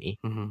true to me.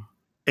 Mm-hmm.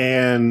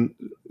 And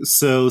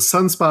so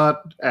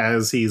Sunspot,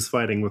 as he's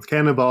fighting with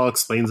Cannonball,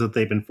 explains that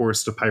they've been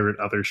forced to pirate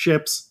other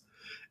ships.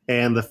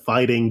 And the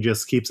fighting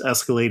just keeps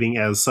escalating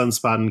as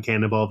Sunspot and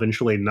Cannonball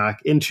eventually knock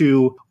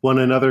into one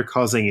another,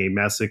 causing a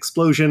massive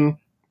explosion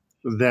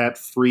that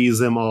frees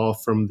them all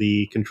from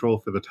the control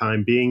for the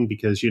time being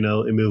because,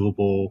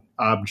 immovable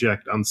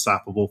object,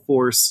 unstoppable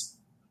force,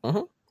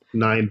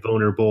 9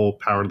 vulnerable,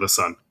 power of the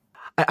sun.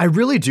 I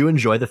really do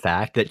enjoy the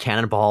fact that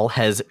Cannonball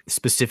has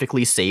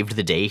specifically saved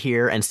the day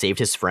here and saved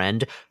his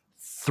friend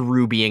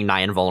through being nigh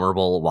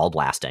invulnerable while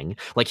blasting.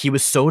 Like, he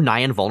was so nigh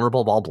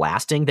invulnerable while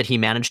blasting that he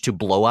managed to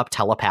blow up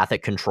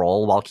telepathic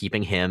control while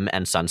keeping him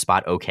and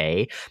Sunspot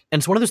okay. And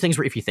it's one of those things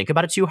where if you think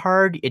about it too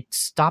hard, it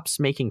stops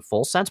making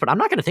full sense, but I'm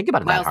not going to think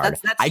about it that hard.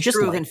 That's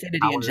true of Infinity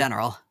in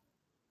general.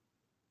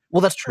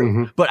 Well, that's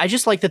true. But I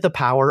just like that the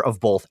power of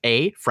both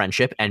A,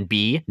 friendship, and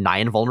B, nigh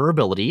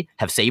invulnerability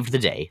have saved the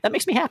day. That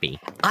makes me happy.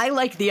 I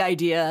like the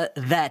idea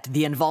that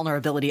the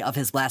invulnerability of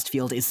his blast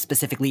field is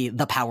specifically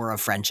the power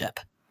of friendship.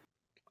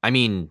 I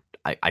mean,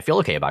 I feel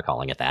okay about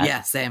calling it that.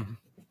 Yeah, same.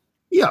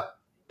 Yeah.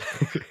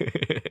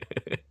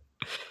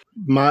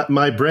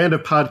 My brand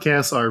of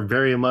podcasts are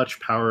very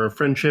much power of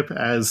friendship,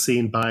 as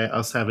seen by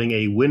us having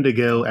a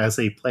Wendigo as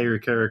a player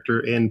character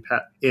in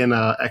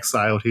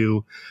Exiled,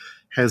 who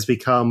has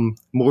become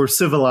more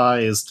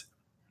civilized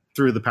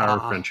through the power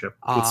of friendship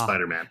with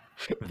Spider-Man.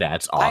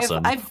 That's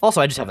awesome.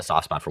 Also, I just have a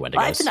soft spot for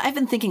Wendigos. I've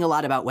been thinking a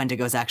lot about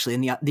Wendigos, actually,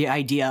 and the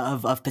idea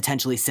of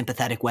potentially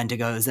sympathetic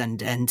Wendigos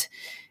and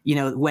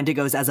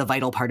Wendigos as a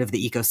vital part of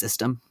the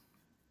ecosystem.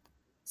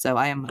 So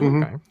I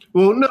am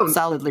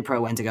solidly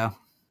pro Wendigo.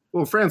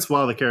 Well,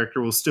 Francois, the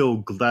character, will still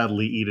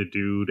gladly eat a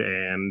dude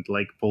and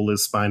pull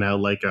his spine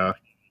out like a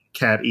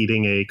cat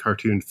eating a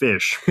cartoon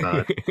fish.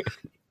 But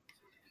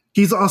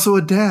he's also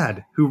a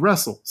dad who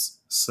wrestles.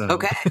 So.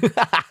 Okay.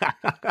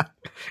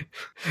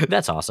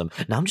 That's awesome.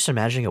 Now I'm just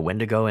imagining a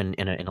Wendigo in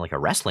a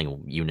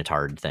wrestling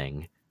unitard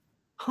thing.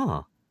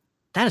 Huh.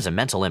 That is a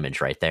mental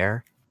image right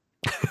there.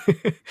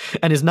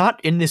 And is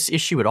not in this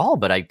issue at all,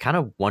 but I kind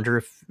of wonder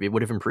if it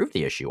would have improved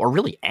the issue, or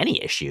really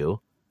any issue.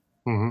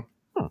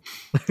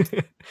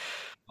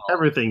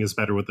 Everything is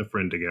better with the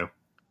Friendigo.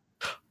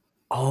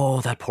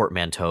 Oh, that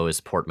portmanteau is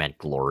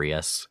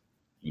glorious.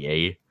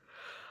 Yay.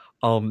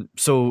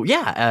 So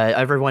yeah,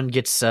 everyone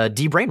gets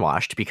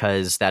de-brainwashed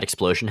because that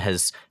explosion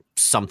has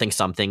something,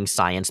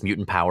 science,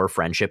 mutant power,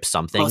 friendship,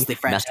 something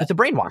messed with the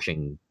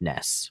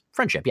brainwashingness.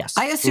 Friendship, yes.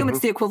 I assume it's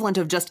the equivalent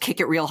of just kick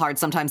it real hard.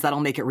 Sometimes that'll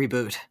make it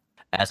reboot.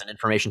 As an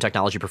information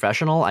technology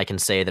professional, I can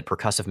say that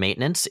percussive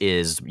maintenance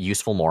is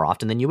useful more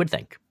often than you would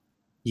think.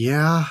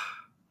 Yeah.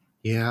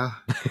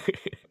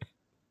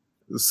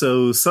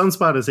 So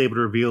Sunspot is able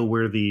to reveal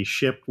where the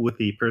ship with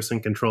the person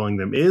controlling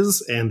them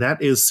is, and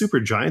that is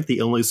Supergiant,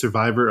 the only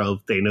survivor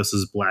of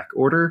Thanos' Black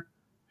Order,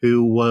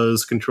 who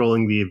was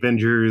controlling the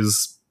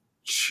Avengers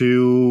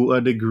to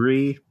a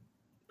degree.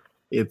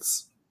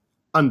 It's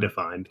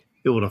undefined,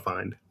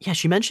 ill-defined. Yeah,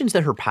 she mentions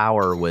that her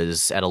power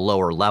was at a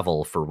lower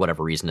level for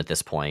whatever reason at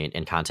this point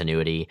in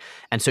continuity,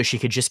 and so she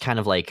could just kind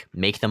of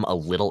make them a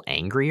little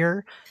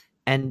angrier.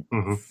 And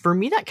for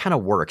me, that kind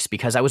of works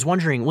because I was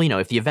wondering, well,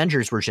 if the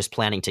Avengers were just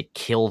planning to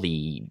kill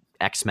the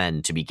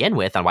X-Men to begin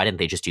with, then why didn't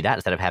they just do that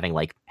instead of having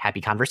like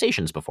happy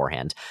conversations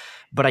beforehand?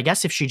 But I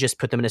guess if she just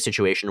put them in a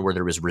situation where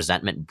there was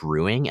resentment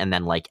brewing and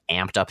then like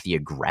amped up the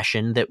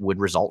aggression that would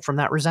result from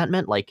that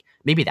resentment, like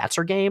maybe that's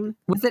her game.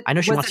 I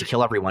know she wants to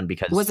kill everyone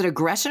because... Was it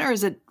aggression or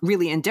is it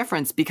really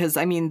indifference? Because,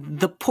 I mean,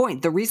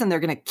 the reason they're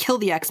going to kill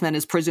the X-Men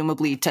is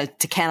presumably to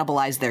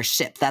cannibalize their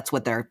ship. That's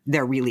what they're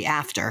really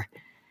after.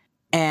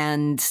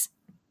 And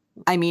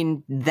I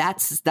mean,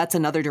 that's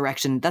another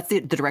direction. That's the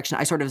direction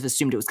I sort of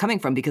assumed it was coming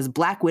from, because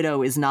Black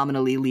Widow is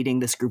nominally leading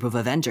this group of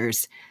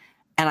Avengers.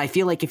 And I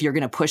feel like if you're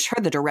going to push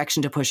her, the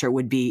direction to push her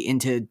would be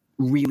into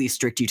really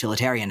strict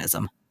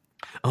utilitarianism.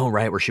 Oh,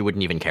 right, where she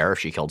wouldn't even care if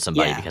she killed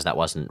somebody because that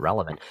wasn't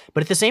relevant.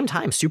 But at the same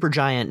time,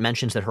 Supergiant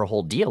mentions that her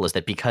whole deal is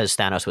that because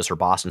Thanos was her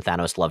boss and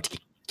Thanos loved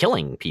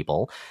killing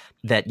people,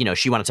 that,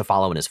 she wanted to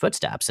follow in his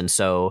footsteps. And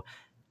so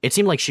it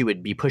seemed like she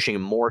would be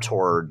pushing more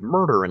toward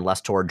murder and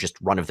less toward just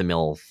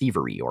run-of-the-mill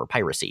thievery or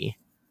piracy.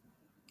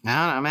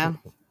 I don't know, man.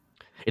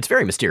 It's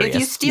very mysterious. If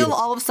you steal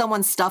all of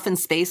someone's stuff in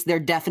space, they're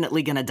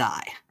definitely going to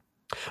die.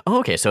 Oh,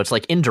 okay, so it's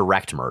like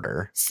indirect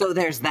murder. So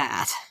there's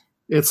that.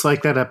 It's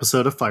like that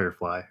episode of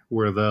Firefly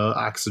where the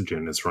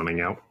oxygen is running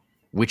out.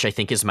 Which I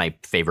think is my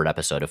favorite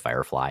episode of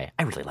Firefly.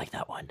 I really like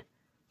that one.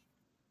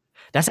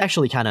 That's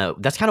actually kind of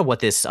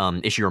what this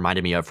issue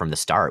reminded me of from the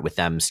start, with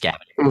them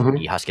scavenging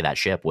the husk of that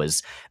ship,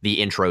 was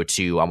the intro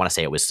to, I want to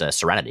say it was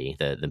Serenity,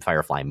 the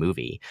Firefly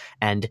movie.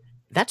 And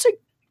that's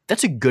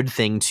a good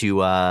thing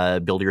to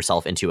build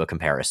yourself into a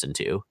comparison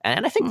to.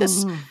 And I think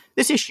this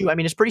issue, I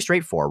mean, it's pretty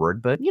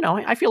straightforward, but,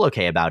 I feel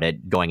okay about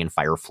it going in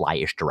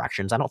Firefly-ish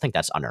directions. I don't think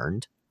that's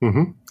unearned.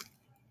 Mm-hmm.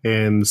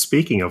 And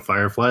speaking of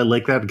Firefly,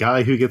 like that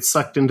guy who gets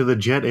sucked into the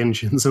jet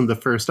engines in the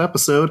first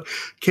episode,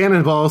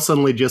 Cannonball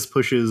suddenly just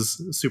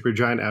pushes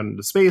Supergiant out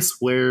into space,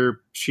 where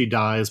she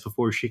dies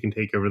before she can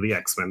take over the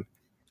X-Men.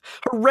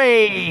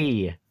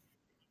 Hooray!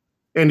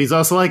 And he's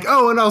also like,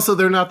 oh, and also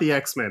they're not the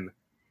X-Men.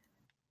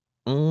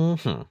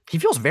 He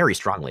feels very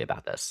strongly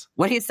about this.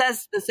 What he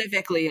says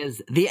specifically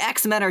is, the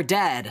X-Men are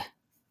dead.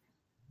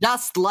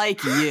 Just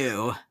like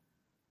you.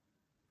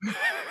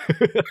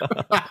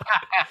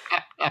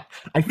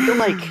 I feel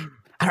like,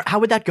 how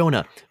would that go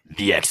in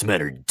the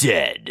X-Men are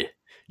dead,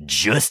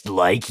 just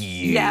like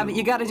you? Yeah, but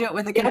you got to do it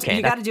with you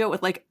got to do it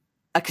with like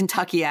a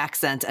Kentucky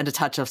accent and a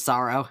touch of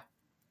sorrow.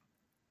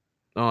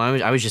 Oh,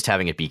 I was just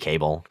having it be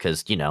Cable,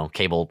 because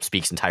Cable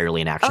speaks entirely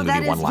in action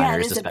movie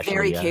one-liners. That is a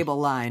very Cable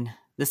line.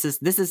 This is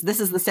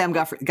the Sam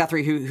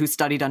Guthrie who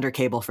studied under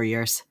Cable for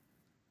years.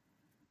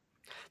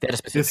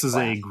 This is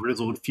a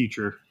grizzled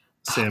future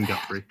Sam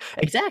Guthrie.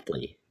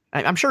 Exactly.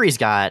 I'm sure he's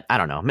got, I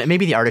don't know,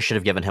 maybe the artist should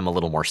have given him a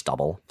little more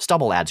stubble.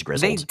 Stubble adds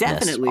grizzled. They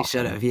definitely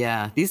should have,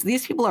 yeah.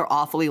 These people are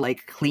awfully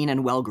like clean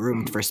and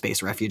well-groomed for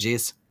space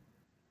refugees.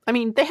 I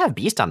mean, they have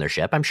Beast on their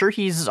ship. I'm sure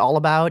he's all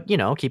about,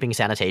 keeping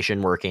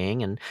sanitation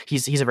working, and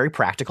he's a very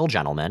practical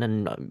gentleman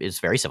and is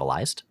very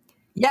civilized.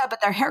 Yeah, but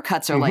their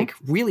haircuts are like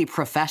really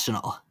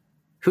professional.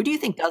 Who do you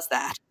think does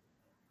that?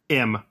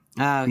 M.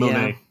 Oh,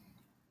 Monet. yeah.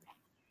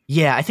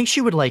 Yeah, I think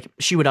she would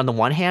on the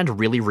one hand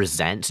really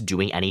resent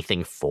doing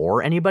anything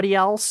for anybody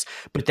else,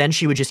 but then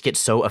she would just get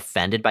so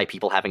offended by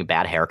people having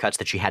bad haircuts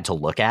that she had to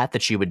look at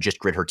that she would just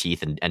grit her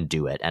teeth and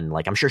do it. And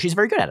I'm sure she's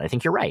very good at it. I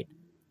think you're right.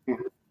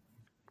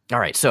 All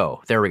right,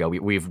 so there we go.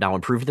 We've now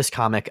improved this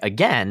comic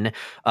again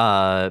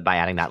by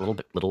adding that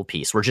little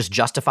piece. We're just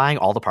justifying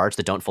all the parts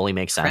that don't fully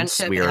make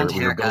sense. We're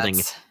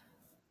building.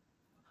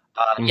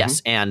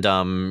 Yes,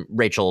 and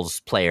Rachel's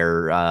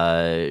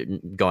player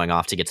going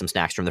off to get some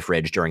snacks from the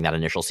fridge during that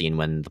initial scene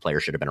when the player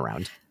should have been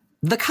around.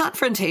 The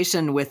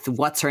confrontation with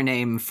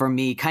What's-Her-Name, for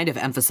me, kind of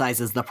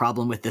emphasizes the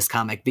problem with this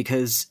comic,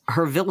 because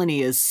her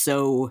villainy is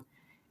so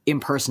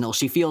impersonal.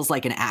 She feels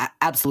like an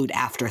absolute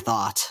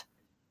afterthought.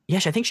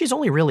 Yes, I think she's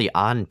only really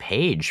on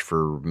page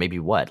for maybe,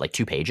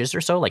 2 pages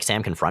or so? Like,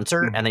 Sam confronts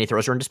her, and then he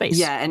throws her into space.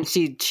 Yeah, and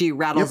she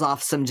rattles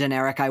off some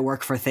generic "I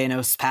work for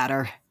Thanos"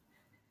 patter.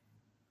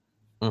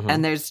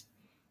 And there's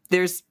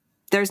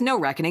no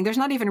reckoning. There's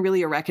not even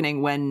really a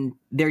reckoning when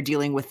they're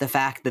dealing with the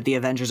fact that the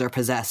Avengers are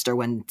possessed, or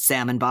when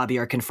Sam and Bobby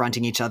are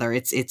confronting each other.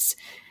 It's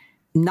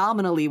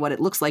nominally what it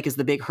looks like is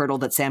the big hurdle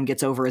that Sam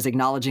gets over is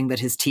acknowledging that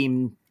his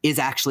team is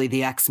actually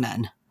the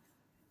X-Men.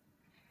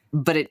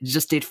 But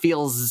it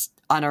feels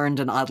unearned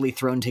and oddly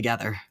thrown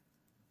together.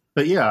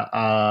 But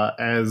yeah,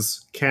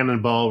 as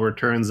Cannonball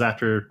returns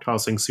after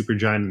tossing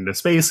Supergiant into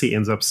space, he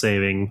ends up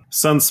saving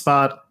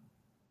Sunspot.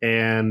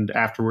 And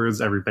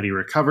afterwards, everybody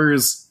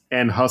recovers,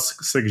 and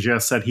Husk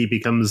suggests that he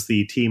becomes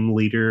the team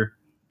leader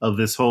of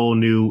this whole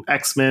new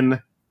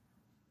X-Men.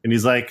 And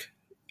he's like,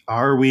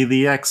 are we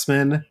the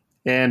X-Men?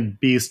 And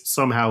Beast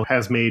somehow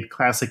has made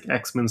classic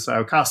X-Men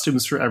style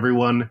costumes for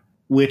everyone,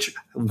 which,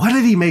 what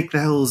did he make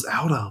those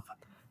out of?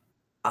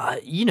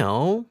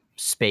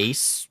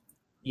 Space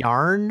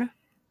yarn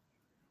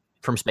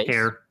from space.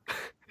 Hair.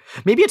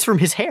 Maybe it's from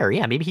his hair.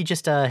 Yeah, maybe he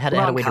just had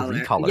a way color. to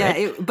recolor yeah,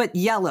 it. But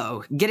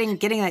yellow, getting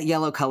that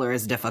yellow color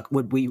is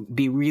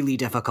be really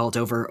difficult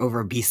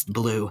over Beast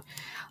Blue.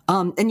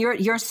 And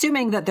you're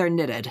assuming that they're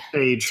knitted.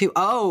 Age.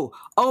 Oh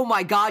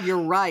my God,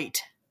 you're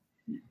right.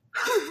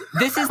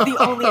 This is the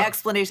only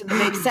explanation that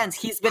makes sense.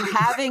 He's been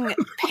having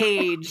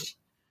Paige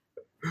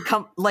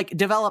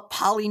develop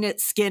polyknit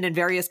skin in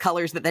various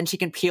colors that then she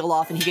can peel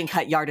off and he can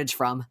cut yardage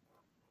from.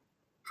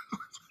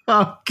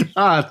 Oh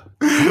God!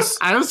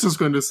 I was just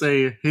going to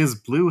say his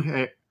blue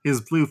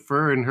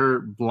fur, and her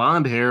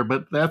blonde hair,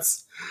 but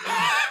that's.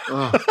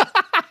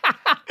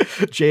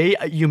 Jay,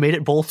 you made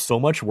it both so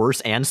much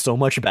worse and so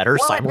much better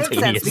simultaneously.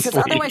 It makes sense,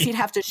 because otherwise he'd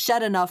have to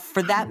shed enough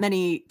for that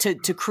many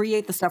to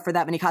create the stuff for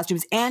that many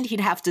costumes, and he'd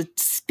have to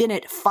spin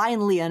it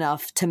finely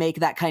enough to make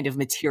that kind of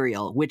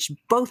material, which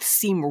both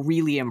seem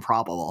really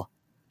improbable.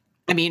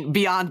 I mean,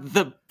 beyond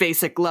the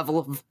basic level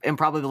of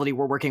improbability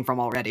we're working from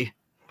already.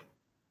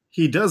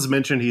 He does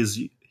mention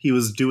he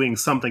was doing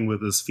something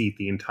with his feet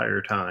the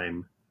entire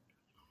time.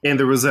 And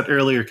there was that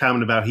earlier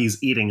comment about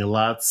he's eating a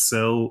lot,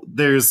 so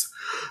there's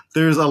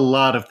a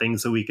lot of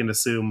things that we can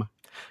assume.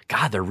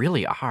 God, there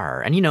really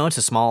are. And it's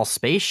a small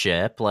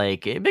spaceship,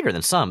 bigger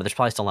than some, but there's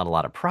probably still not a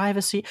lot of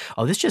privacy.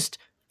 Oh, this just,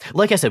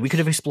 like I said, we could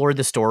have explored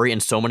the story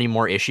and so many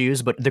more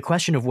issues, but the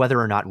question of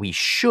whether or not we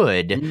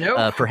should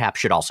perhaps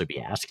should also be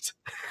asked.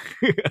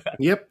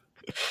 Yep.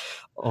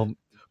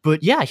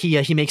 But yeah,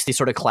 he makes the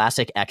sort of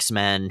classic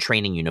X-Men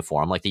training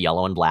uniform, like the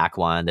yellow and black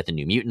one that the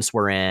New Mutants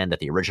were in, that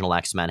the original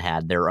X-Men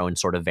had their own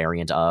sort of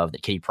variant of,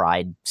 that Kitty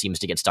Pryde seems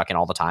to get stuck in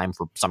all the time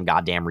for some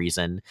goddamn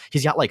reason.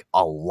 He's got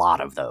a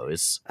lot of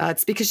those.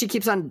 It's because she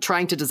keeps on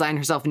trying to design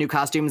herself new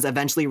costumes,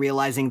 eventually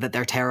realizing that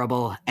they're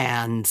terrible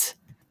and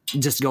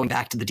just going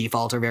back to the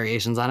default or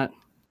variations on it.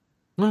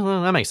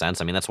 Well, that makes sense.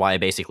 I mean, that's why I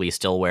basically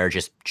still wear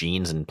just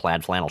jeans and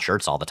plaid flannel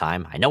shirts all the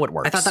time. I know it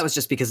works. I thought that was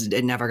just because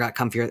it never got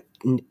comfier.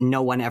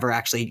 No one ever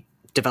actually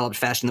developed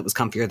fashion that was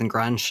comfier than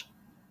grunge.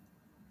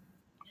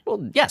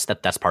 Well, yes,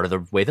 that's part of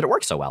the way that it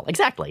works so well.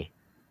 Exactly.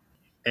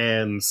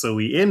 And so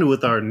we end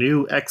with our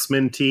new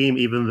X-Men team,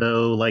 even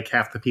though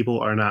half the people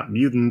are not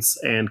mutants,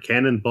 and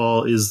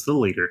Cannonball is the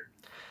leader.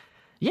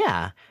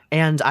 Yeah,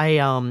 and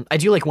I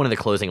do like one of the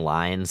closing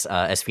lines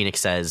as Phoenix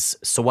says,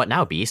 "So what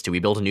now, Beast? Do we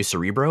build a new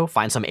Cerebro?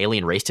 Find some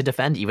alien race to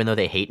defend, even though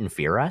they hate and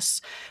fear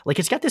us?"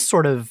 It's got this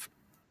sort of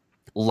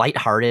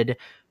lighthearted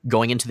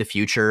going into the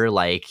future,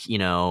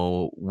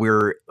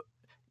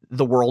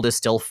 the world is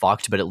still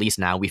fucked, but at least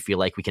now we feel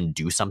like we can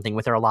do something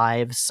with our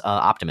lives.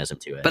 Optimism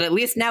to it. But at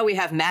least now we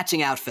have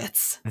matching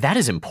outfits. That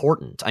is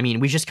important. I mean,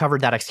 we just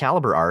covered that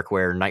Excalibur arc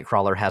where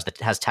Nightcrawler has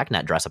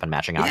TechNet dress up in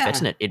matching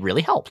outfits, and it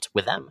really helped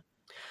with them.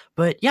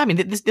 But yeah, I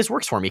mean, this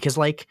works for me because,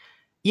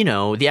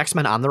 the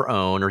X-Men on their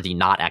own, or the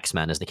not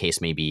X-Men as the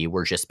case may be,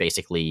 were just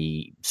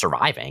basically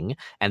surviving,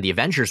 and the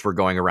Avengers were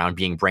going around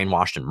being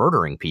brainwashed and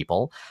murdering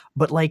people.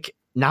 But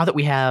now that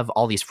we have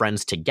all these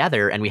friends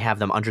together and we have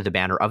them under the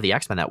banner of the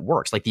X-Men, that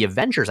works. The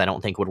Avengers, I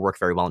don't think would work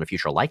very well in a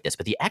future like this,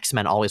 but the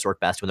X-Men always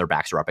work best when their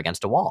backs are up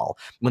against a wall,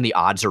 when the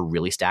odds are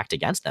really stacked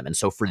against them. And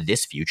so for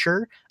this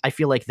future, I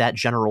feel like that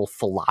general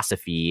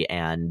philosophy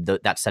and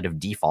that set of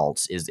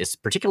defaults is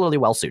particularly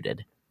well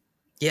suited.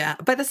 Yeah,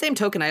 by the same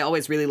token, I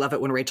always really love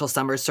it when Rachel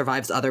Summers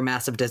survives other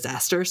massive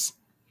disasters.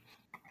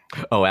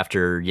 Oh,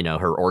 after,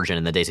 her origin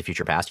in the Days of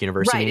Future Past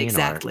universe? Right,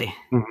 exactly.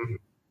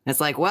 It's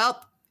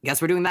well,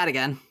 guess we're doing that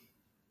again.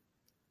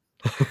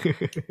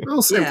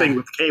 Well, same thing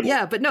with Cable.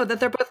 Yeah, but no, that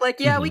they're both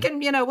we can,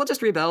 we'll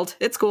just rebuild.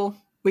 It's cool.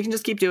 We can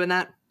just keep doing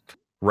that.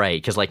 Right,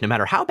 because no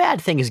matter how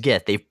bad things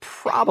get, they've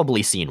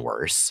probably seen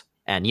worse.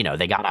 And,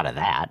 they got out of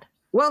that.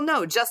 Well,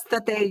 no, just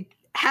that they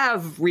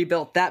have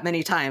rebuilt that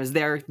many times.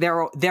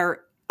 They're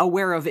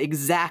aware of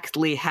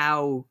exactly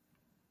how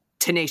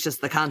tenacious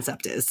the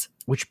concept is.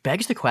 Which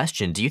begs the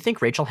question, do you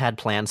think Rachel had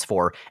plans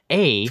for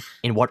A,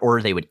 in what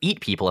order they would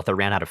eat people if they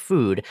ran out of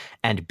food,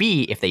 and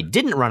B, if they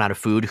didn't run out of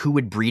food, who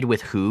would breed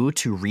with who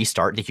to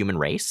restart the human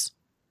race?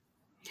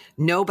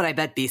 No, but I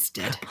bet Beast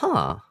did.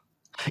 Huh.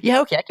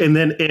 Yeah, okay. And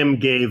then M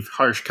gave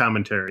harsh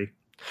commentary.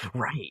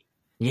 Right.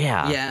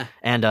 Yeah. Yeah.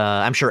 And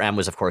I'm sure M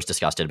was, of course,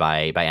 disgusted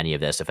by any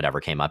of this if it ever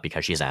came up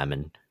because she's M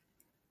and...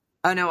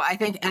 Oh, no, I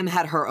think M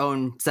had her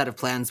own set of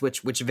plans,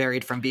 which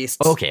varied from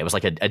Beast's. Okay, it was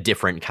a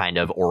different kind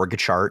of org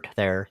chart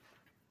there.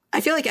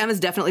 I feel like M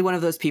is definitely one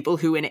of those people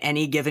who in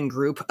any given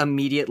group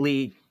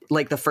immediately,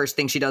 the first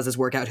thing she does is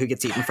work out who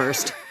gets eaten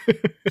first.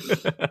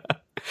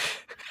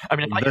 I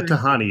mean, I thought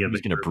Tahani was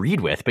going to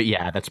breed with, but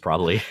yeah, that's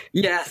probably...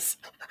 Yes.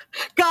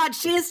 God,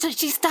 she's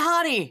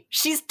Tahani.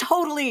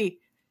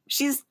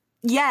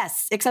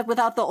 Yes, except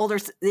without the older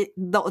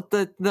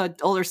the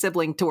older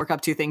sibling to work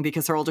up to thing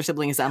because her older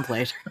sibling is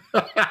M-Plate.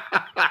 M-Plate's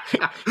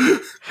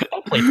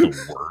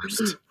the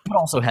worst, but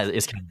also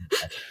is kind of...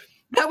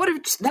 That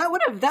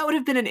would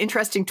have been an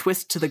interesting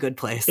twist to The Good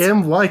Place.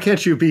 M, why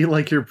can't you be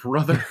like your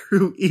brother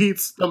who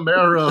eats the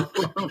marrow?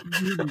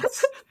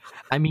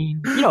 I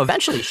mean,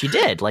 eventually she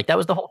did. That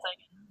was the whole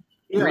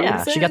thing.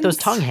 Yeah, she got those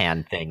tongue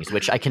hand things,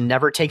 which I can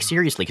never take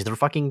seriously because their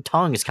fucking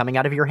tongue is coming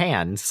out of your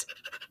hands.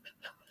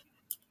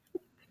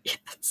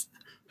 Yes.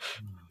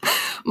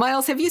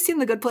 Miles, have you seen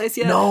The Good Place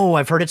yet? No,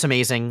 I've heard it's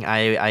amazing.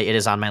 It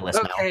is on my list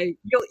now. Okay,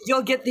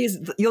 you'll get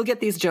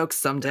these jokes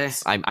someday.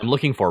 I'm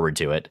looking forward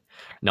to it.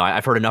 No,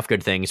 I've heard enough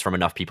good things from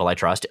enough people I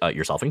trust,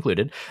 yourself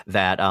included,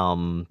 that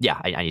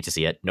I need to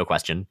see it. No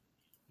question.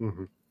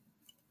 Mm-hmm.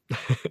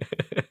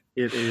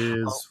 It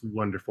is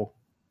wonderful.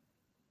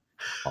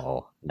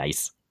 Oh,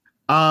 nice.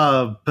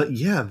 But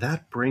yeah,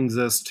 that brings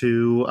us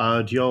to,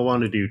 do y'all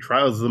want to do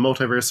Trials of the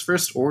Multiverse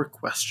first or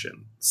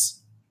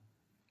questions?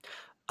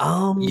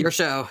 Your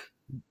show.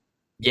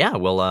 Yeah,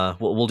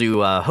 we'll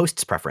do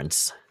host's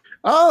preference.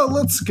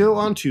 Let's go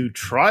on to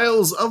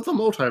Trials of the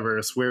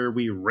Multiverse, where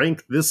we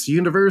rank this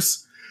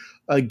universe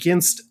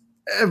against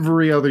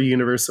every other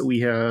universe that we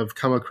have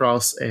come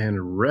across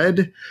and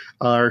read.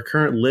 Our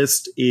current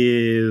list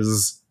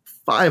is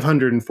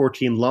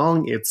 514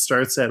 long. It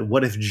starts at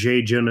What If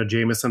J. Jonah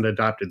Jameson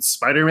Adopted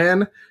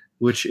Spider-Man,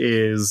 which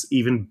is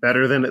even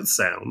better than it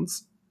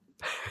sounds.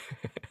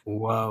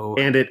 Whoa.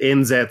 And it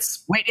ends at...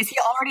 Wait, is he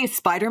already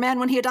Spider-Man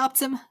when he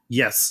adopts him?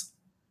 Yes.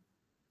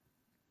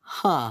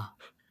 Huh.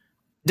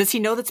 Does he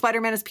know that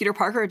Spider-Man is Peter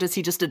Parker, or does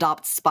he just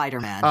adopt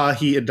Spider-Man?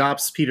 He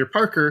adopts Peter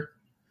Parker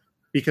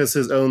because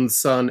his own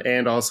son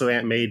and also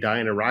Aunt May die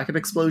in a rocket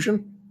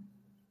explosion.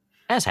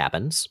 As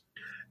happens.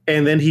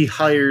 And then he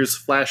hires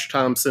Flash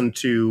Thompson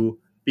to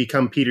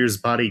become Peter's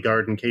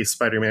bodyguard in case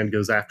Spider-Man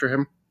goes after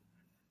him.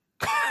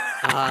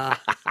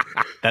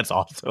 That's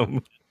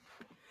awesome.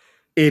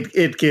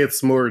 It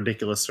gets more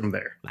ridiculous from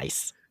there.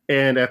 Nice.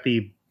 And at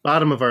the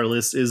bottom of our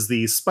list is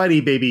the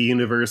Spidey Baby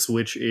universe,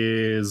 which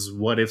is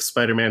what if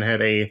Spider-Man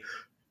had a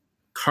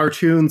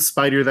cartoon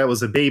spider that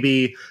was a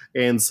baby,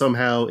 and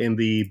somehow in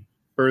the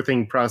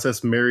birthing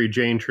process, Mary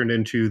Jane turned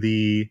into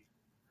the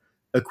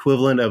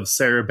equivalent of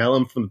Sarah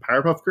Bellum from the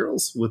Powerpuff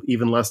Girls with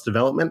even less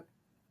development.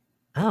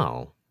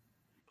 Oh,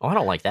 I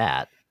don't like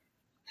that.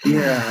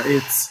 Yeah,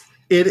 it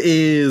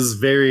is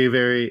very,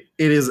 very,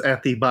 it is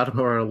at the bottom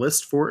of our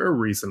list for a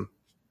reason.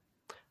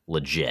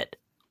 Legit.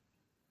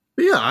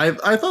 But yeah,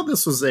 I thought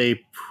this was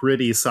a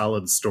pretty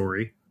solid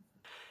story.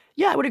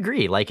 Yeah, I would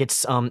agree. Like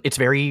it's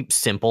very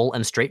simple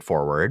and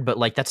straightforward, but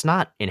like that's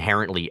not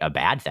inherently a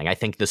bad thing. I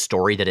think the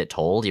story that it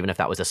told, even if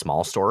that was a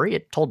small story,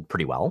 it told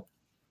pretty well.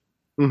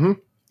 Mm-hmm.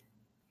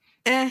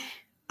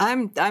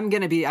 I'm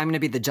gonna be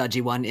the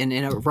judgy one in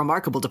a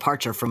remarkable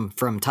departure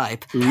from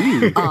type.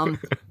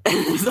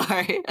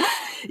 Sorry.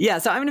 Yeah,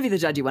 so I'm gonna be the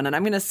judgy one, and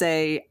I'm gonna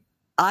say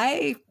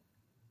I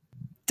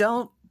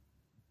don't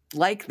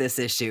like this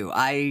issue.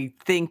 I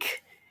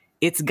think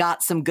it's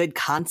got some good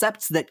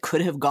concepts that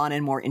could have gone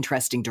in more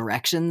interesting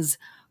directions,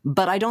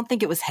 but I don't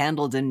think it was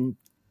handled in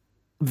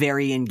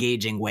very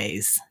engaging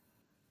ways.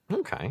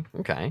 Okay.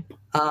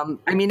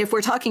 I mean, if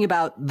we're talking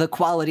about the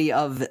quality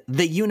of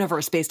the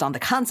universe based on the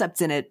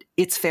concepts in it,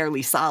 it's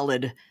fairly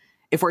solid.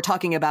 If we're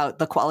talking about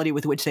the quality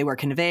with which they were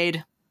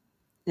conveyed,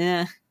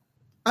 I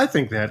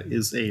think that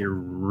is a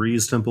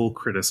reasonable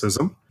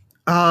criticism.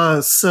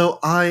 So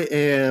I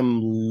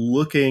am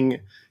looking...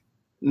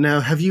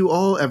 Now, have you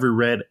all ever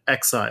read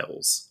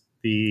Exiles,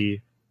 the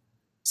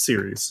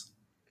series?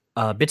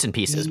 Bits and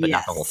pieces, but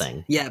not the whole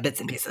thing. Yeah, bits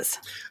and pieces.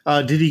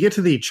 Did you get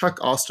to the Chuck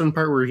Austin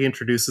part where he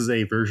introduces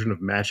a version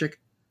of magic?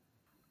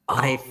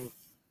 I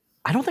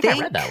don't think I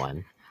read that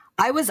one.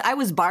 I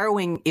was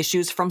borrowing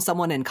issues from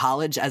someone in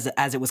college as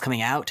it was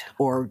coming out,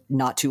 or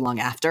not too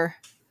long after.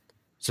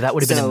 So that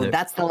would have been.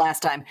 That's the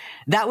last time.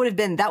 That would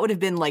have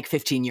been like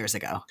 15 years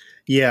ago.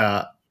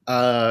 Yeah.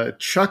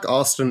 Chuck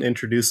Austin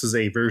introduces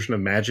a version of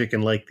magic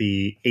in like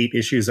the 8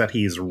 issues that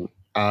he's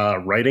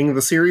writing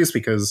the series,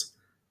 because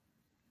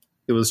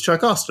it was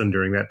Chuck Austin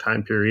during that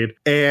time period.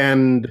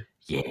 And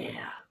yeah,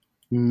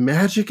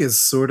 magic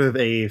is sort of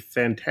a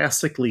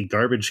fantastically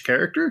garbage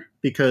character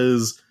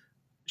because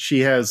she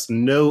has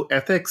no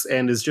ethics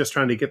and is just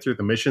trying to get through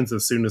the missions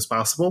as soon as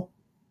possible.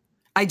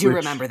 I do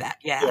remember that.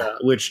 Yeah.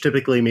 Which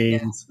typically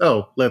means,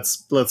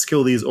 let's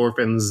kill these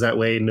orphans. That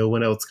way no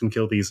one else can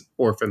kill these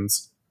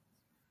orphans.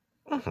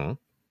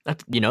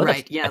 Mm-hmm.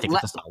 Right. Yeah. I think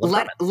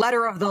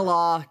letter of the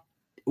law.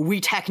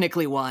 We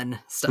technically won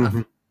stuff.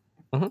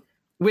 Mm-hmm. Mm-hmm.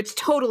 Which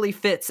totally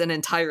fits an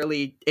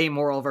entirely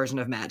amoral version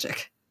of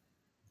magic.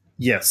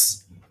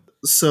 Yes.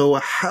 So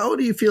how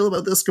do you feel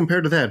about this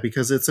compared to that?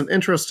 Because it's an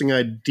interesting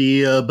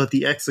idea, but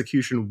the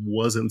execution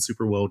wasn't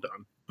super well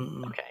done.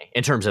 Okay.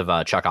 In terms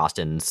of Chuck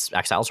Austin's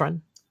Exiles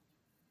run?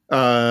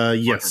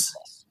 Yes.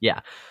 Yeah.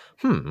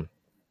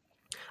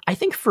 I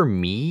think for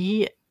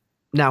me,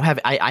 now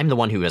I'm the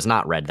one who has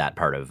not read that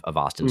part of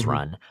Austin's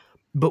run,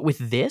 but with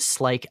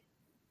this, like,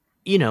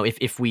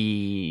 if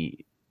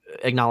we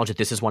acknowledge that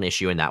this is one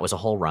issue and that was a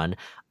whole run,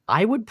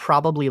 I would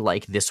probably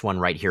like this one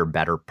right here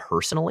better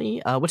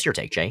personally. What's your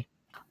take, Jay?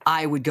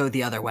 I would go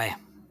the other way.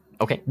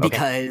 Okay.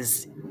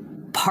 Because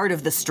part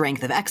of the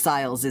strength of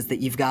Exiles is that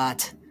you've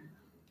got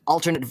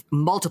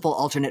multiple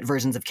alternate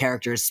versions of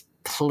characters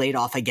played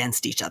off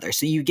against each other.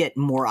 So you get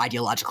more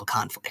ideological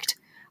conflict.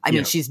 I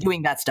mean, she's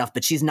doing that stuff,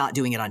 but she's not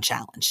doing it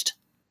unchallenged.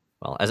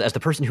 Well, as the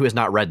person who has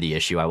not read the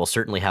issue, I will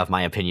certainly have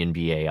my opinion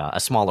be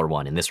a smaller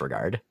one in this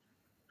regard.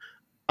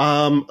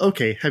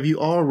 Okay. Have you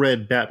all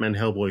read Batman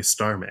Hellboy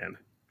Starman?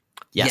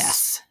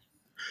 Yes.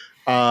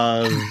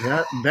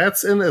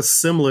 That's in a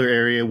similar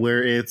area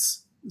where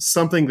it's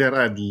something that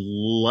I'd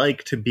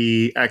like to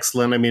be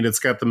excellent. I mean, it's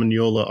got the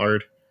Mignola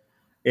art,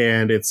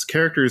 and it's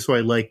characters who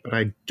I like, but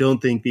I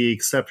don't think the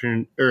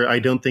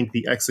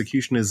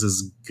execution is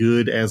as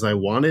good as I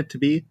want it to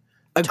be.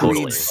 Agreed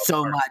Totally.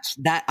 so much.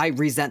 That I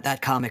resent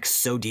that comic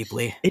so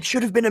deeply. It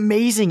should have been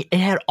amazing. It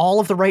had all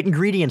of the right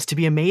ingredients to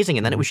be amazing,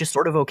 and then it was just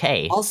sort of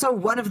okay. Also,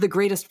 one of the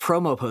greatest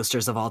promo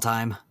posters of all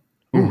time.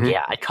 Ooh,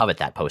 yeah, I covet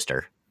that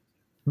poster.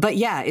 But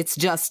yeah,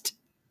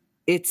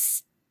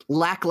 it's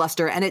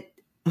lackluster. And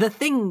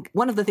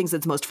one of the things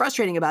that's most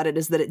frustrating about it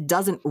is that it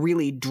doesn't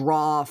really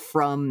draw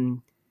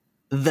from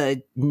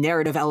the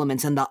narrative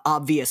elements and the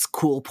obvious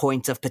cool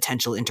points of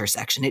potential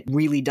intersection. It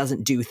really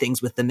doesn't do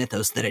things with the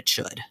mythos that it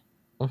should.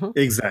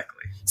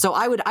 Exactly. So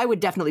I would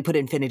definitely put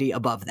Infinity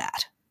above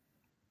that.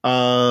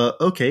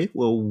 Okay,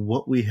 well,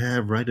 what we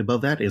have right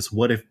above that is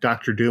What If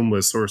Doctor Doom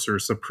was Sorcerer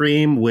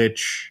Supreme,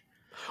 which...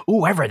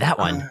 Ooh, I've read that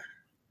one.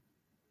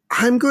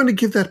 I'm going to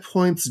give that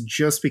points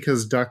just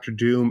because Doctor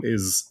Doom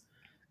is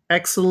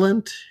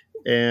excellent,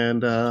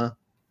 and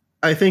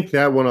I think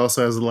that one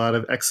also has a lot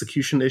of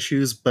execution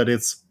issues, but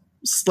it's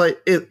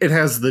it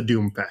has the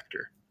Doom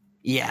factor.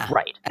 Yeah.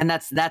 Right. And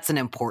that's an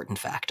important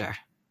factor.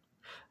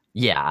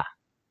 Yeah.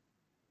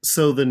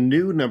 So the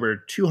new number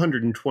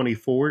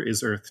 224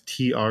 is Earth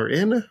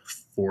TRN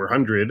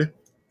 400.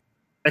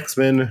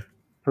 X-Men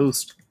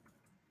post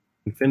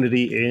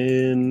Infinity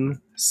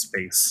in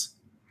space.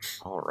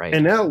 All right.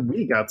 And now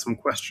we got some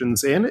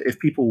questions in. If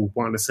people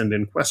want to send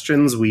in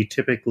questions, we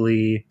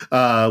typically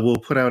will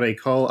put out a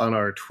call on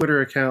our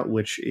Twitter account,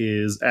 which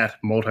is at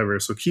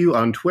MultiversalQ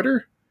on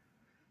Twitter.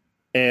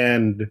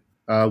 And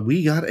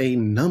we got a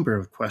number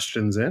of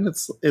questions in.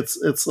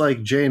 It's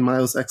like Jay and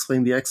Miles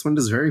Explain the X-Men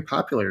is very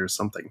popular or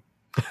something.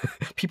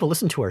 People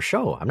listen to our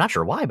show. I'm not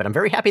sure why, but I'm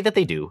very happy that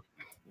they do.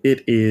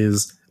 It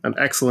is an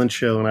excellent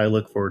show, and I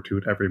look forward to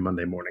it every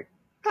Monday morning.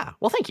 Ah,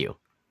 well, thank you.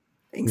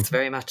 Thanks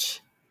very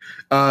much.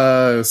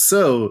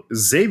 So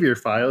Xavier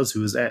Files,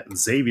 who's at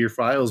Xavier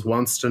Files,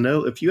 wants to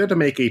know if you had to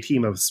make a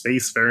team of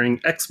spacefaring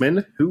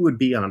X-Men, who would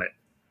be on it?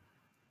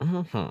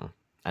 Mm-hmm.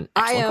 An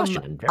excellent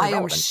question. And very I am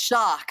relevant.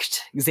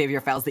 shocked,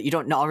 Xavier Files, that you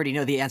don't already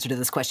know the answer to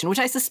this question, which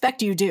I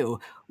suspect you do,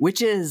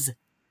 which is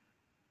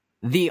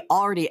the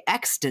already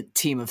extant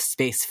team of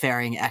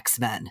spacefaring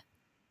X-Men.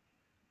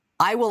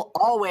 I will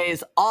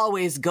always,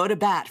 always go to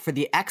bat for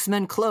the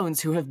X-Men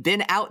clones who have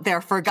been out there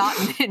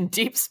forgotten in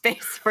deep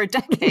space for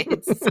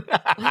decades.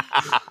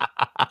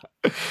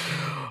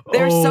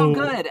 They're so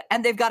good,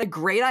 and they've got a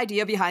great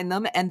idea behind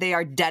them, and they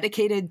are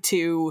dedicated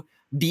to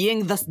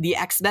being the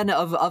X-Men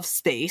of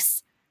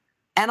space.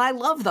 And I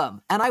love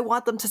them, and I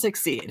want them to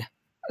succeed.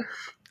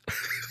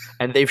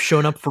 And they've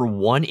shown up for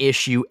one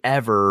issue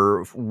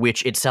ever,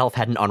 which itself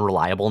had an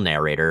unreliable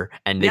narrator,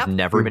 and they've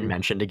never been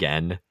mentioned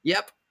again.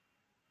 Yep.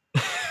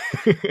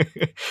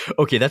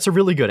 Okay, that's a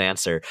really good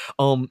answer.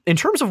 In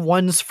terms of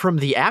ones from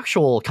the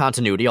actual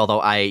continuity,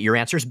 although your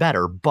answer's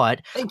better,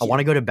 but I want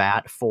to go to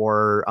bat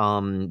for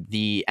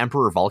the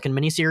Emperor Vulcan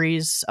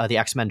miniseries, the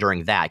X-Men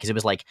during that, because it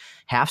was like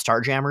half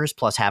Starjammers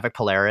plus Havoc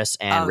Polaris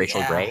and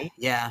Rachel Gray.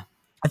 Yeah.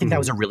 I think that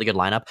was a really good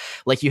lineup.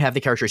 Like, you have the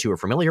characters who are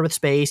familiar with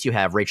space. You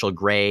have Rachel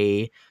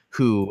Gray,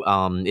 who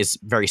is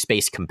very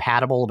space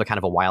compatible, but kind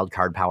of a wild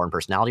card power and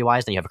personality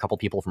wise. Then you have a couple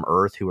people from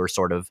Earth who are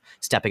sort of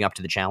stepping up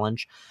to the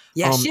challenge.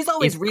 Yeah, she's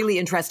always really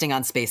interesting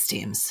on space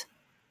teams.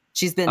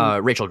 She's been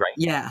Rachel Gray.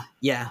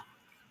 Yeah.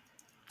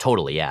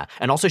 Totally, yeah.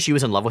 And also, she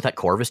was in love with that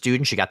Corvus dude,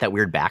 and she got that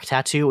weird back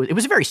tattoo. It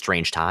was a very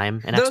strange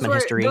time in X-Men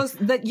history.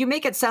 That you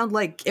make it sound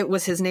like it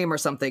was his name or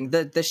something.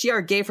 The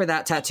Shi'ar gave her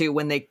that tattoo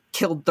when they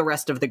killed the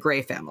rest of the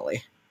Gray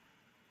family.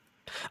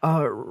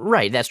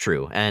 Right, that's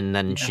true. And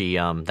then she,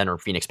 then her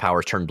Phoenix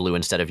powers turned blue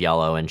instead of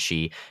yellow, and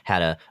she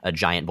had a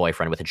giant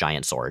boyfriend with a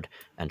giant sword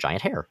and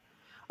giant hair.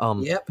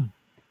 Yep.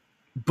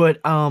 But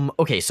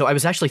okay, so I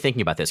was actually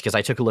thinking about this because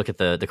I took a look at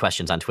the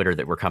questions on Twitter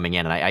that were coming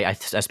in, and I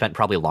spent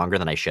probably longer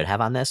than I should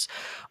have on this.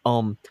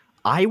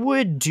 I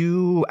would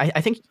do,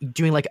 I think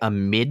doing like a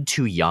mid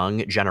to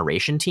young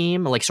generation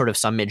team, like sort of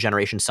some mid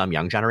generation, some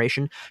young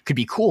generation, could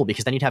be cool,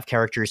 because then you'd have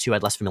characters who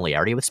had less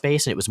familiarity with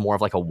space, and it was more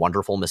of like a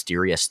wonderful,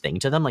 mysterious thing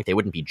to them. Like, they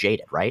wouldn't be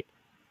jaded, right?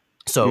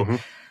 So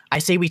I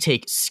say we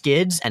take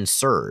Skids and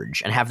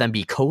Surge and have them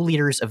be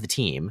co-leaders of the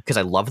team, because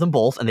I love them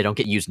both and they don't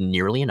get used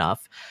nearly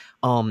enough.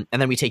 And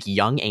then we take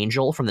Young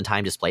Angel from the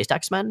Time Displaced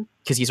X-Men,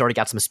 because he's already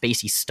got some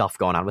spacey stuff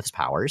going on with his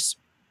powers,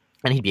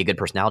 and he'd be a good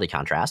personality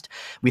contrast.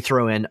 We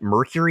throw in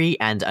Mercury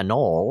and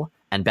Anole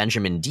and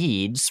Benjamin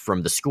Deeds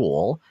from The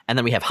School, and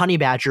then we have Honey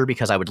Badger,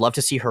 because I would love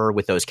to see her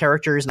with those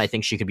characters, and I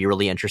think she could be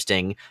really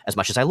interesting, as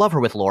much as I love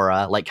her with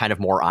Laura, like kind of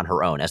more on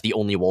her own as the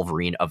only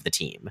Wolverine of the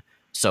team.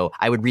 So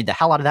I would read the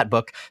hell out of that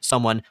book.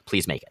 Someone,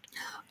 please make it.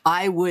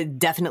 I would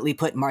definitely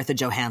put Martha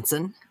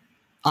Johansson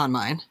on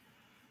mine,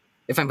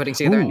 if I'm putting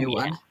together a new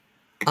one.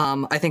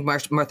 I think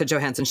Martha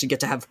Johansson should get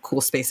to have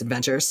cool space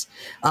adventures.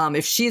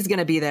 If she's going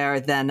to be there,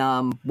 then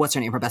what's her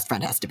name? Her best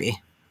friend has to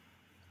be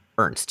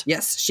Ernst.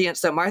 Yes,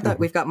 so Martha.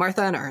 We've got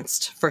Martha and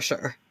Ernst for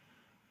sure.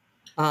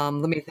 Let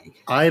me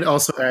think. I'd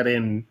also add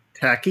in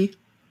Tacky.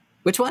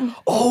 Which one?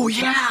 Oh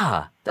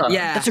yeah,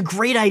 Yeah. that's a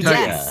great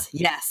idea.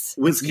 Yes.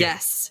 Whiskey.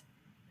 Yes.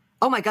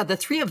 Oh my God, the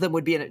three of them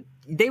would be in a,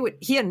 they would,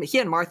 he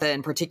and Martha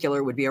in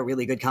particular would be a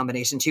really good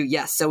combination too.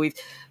 Yes.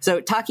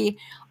 So Taki,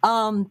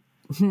 man.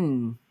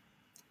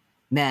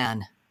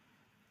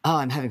 Oh,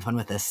 I'm having fun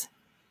with this.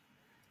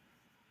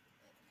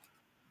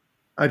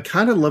 I'd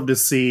kind of love to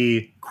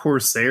see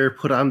Corsair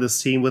put on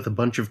this team with a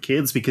bunch of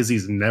kids because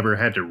he's never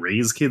had to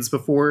raise kids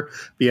before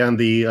beyond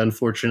the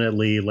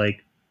unfortunately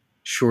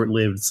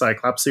short-lived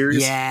Cyclops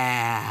series.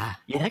 Yeah.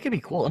 Yeah, that could be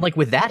cool. And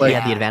with that, he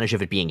had the advantage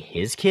of it being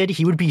his kid.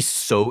 He would be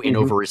so in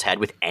over his head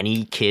with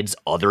any kids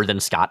other than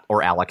Scott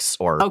or Alex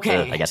or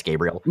I guess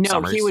Gabriel. No,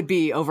 Summers. he would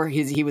be over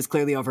he was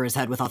clearly over his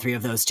head with all three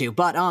of those too.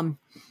 But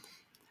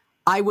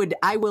I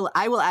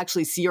will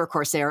actually see your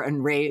Corsair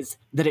and raise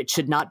that it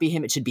should not be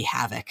him, it should be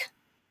Havoc.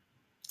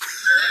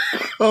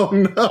 Oh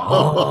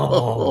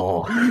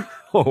no.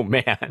 Oh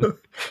man.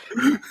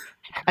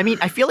 I mean,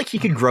 I feel like he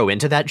could grow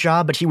into that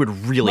job, but he would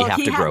really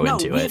have to grow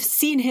into it. We've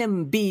seen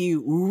him be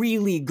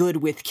really good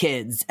with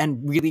kids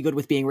and really good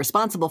with being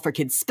responsible for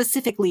kids,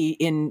 specifically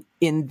in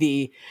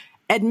the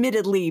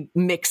admittedly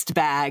mixed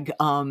bag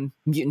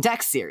Mutant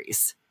X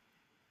series.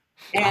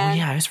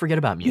 And I always forget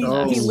about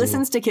Mutant X. He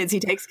listens to kids.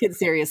 He takes kids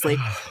seriously.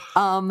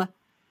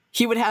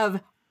 He would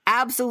have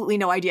absolutely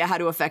no idea how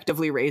to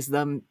effectively raise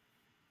them.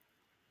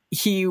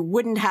 He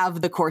wouldn't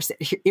have the course.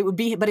 It would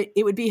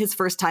be his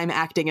first time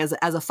acting as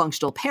a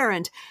functional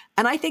parent,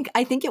 and I think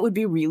it would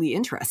be really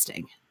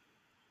interesting.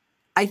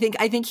 I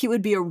think he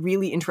would be a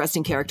really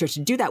interesting character to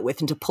do that with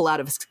and to pull out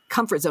of his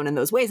comfort zone in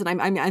those ways.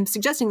 And I'm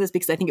suggesting this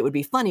because I think it would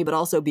be funny, but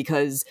also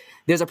because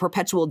there's a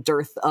perpetual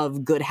dearth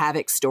of good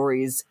Havoc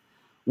stories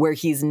where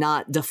he's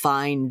not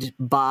defined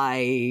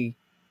by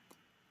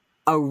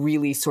a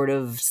really sort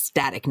of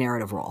static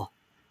narrative role.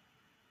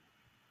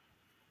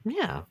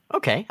 Yeah,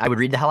 okay. I would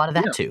read the hell out of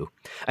that too.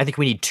 I think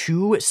we need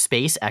 2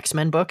 space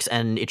X-Men books,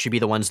 and it should be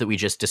the ones that we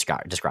just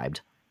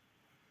described.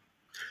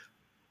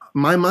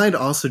 My mind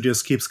also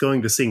just keeps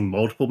going to seeing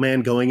Multiple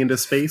Man going into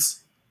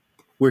space,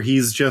 where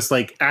he's just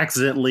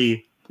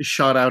accidentally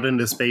shot out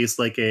into space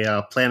like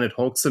a Planet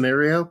Hulk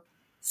scenario.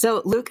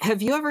 So, Luke,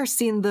 have you ever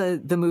seen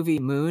the movie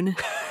Moon?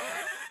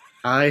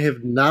 I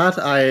have not.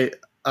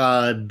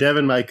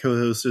 Devin, my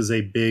co-host, is a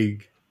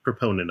big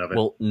proponent of it.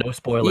 Well, no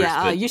spoilers.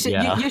 Yeah, but you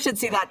should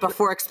see that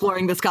before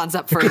exploring this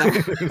concept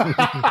further.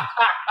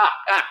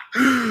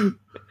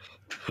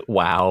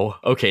 Wow.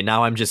 Okay,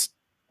 now I'm just...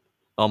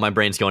 Oh, my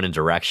brain's going in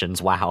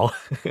directions. Wow.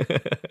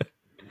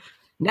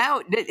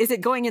 Now, is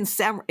it going in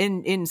Sam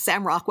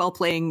Rockwell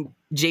playing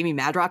Jamie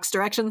Madrox's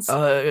directions?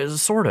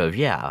 Sort of,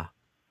 yeah.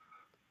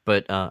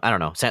 But I don't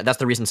know. That's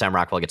the reason Sam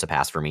Rockwell gets a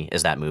pass for me,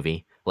 is that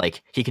movie.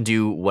 He can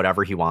do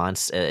whatever he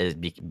wants,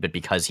 but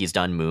because he's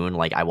done Moon,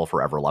 I will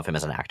forever love him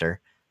as an actor.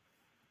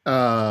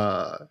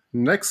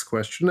 Next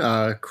question.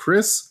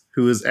 Chris,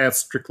 who is at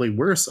Strictly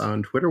Worse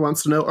on Twitter,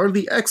 wants to know, are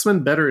the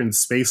X-Men better in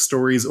space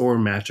stories or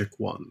magic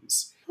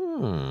ones?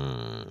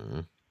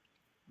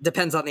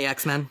 Depends on the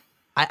X-Men.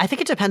 I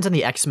think it depends on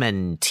the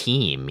X-Men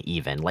team,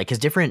 even. Because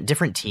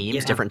different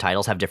teams, different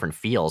titles have different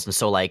feels. And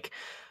so,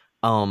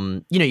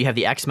 you have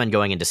the X-Men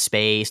going into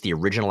space, the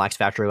original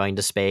X-Factor going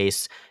into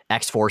space.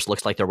 X-Force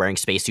looks like they're wearing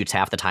spacesuits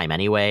half the time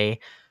anyway.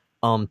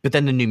 But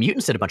then the New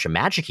Mutants did a bunch of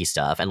magic-y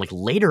stuff, and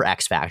later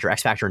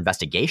X-Factor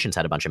Investigations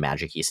had a bunch of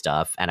magic-y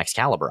stuff, and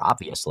Excalibur,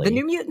 obviously. The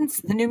New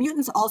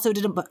Mutants also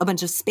did a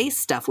bunch of space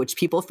stuff, which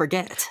people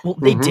forget. Well,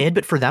 they did,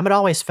 but for them it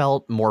always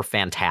felt more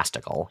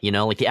fantastical.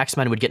 The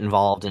X-Men would get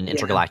involved in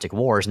intergalactic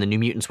wars, and the New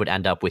Mutants would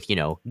end up with,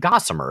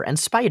 Gossamer and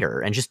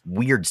Spider and just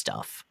weird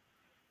stuff.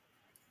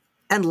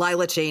 And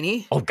Lila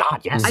Cheney. Oh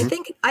God, yes.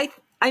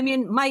 I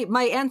mean,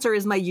 my answer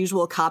is my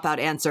usual cop-out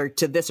answer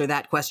to this or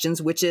that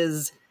questions, which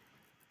is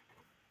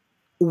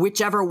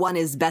whichever one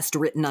is best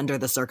written under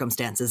the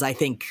circumstances. I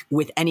think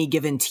with any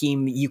given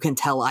team, you can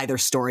tell either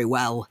story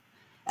well,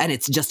 and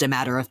it's just a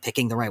matter of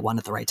picking the right one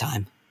at the right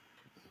time.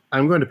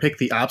 I'm going to pick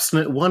the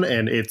obstinate one,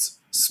 and it's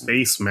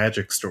space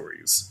magic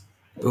stories.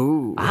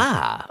 Ooh.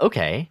 Ah,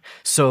 okay.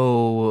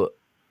 So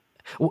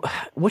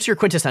what's your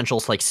quintessential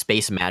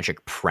space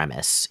magic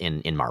premise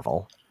in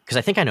Marvel? Because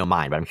I think I know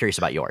mine, but I'm curious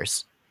about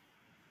yours.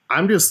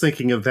 I'm just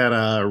thinking of that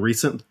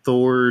recent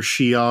Thor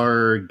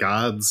Shi'ar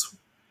Gods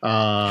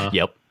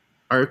Yep.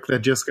 arc that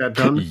just got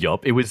done.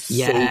 Yup, it was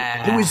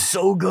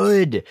so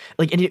good.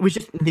 And it was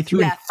just they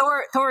threw in...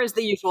 Thor is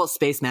the usual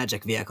space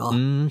magic vehicle.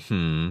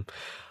 Mm-hmm.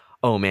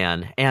 Oh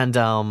man, and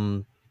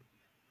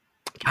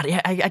God,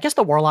 yeah, I guess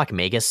the Warlock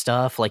Magus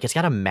stuff, it's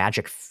got a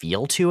magic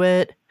feel to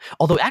it.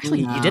 Although actually,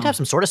 you did have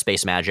some sort of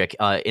space magic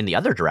in the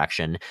other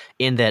direction.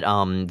 In that,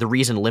 the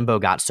reason Limbo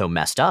got so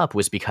messed up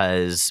was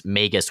because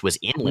Magus was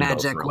in Limbo.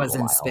 Magic was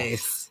in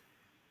space.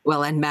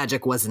 Well, and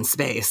magic was in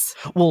space.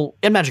 Well,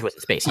 and magic was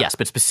in space, yes,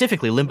 but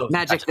specifically Limbo.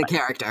 Magic the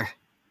character.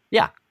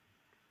 Yeah.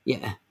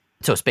 Yeah.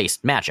 So space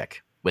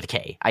magic with a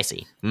K. I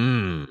see.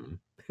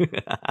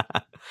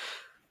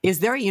 Is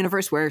there a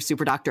universe where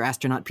Super Doctor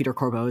Astronaut Peter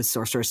Corbeau is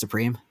Sorcerer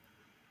Supreme?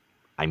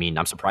 I mean,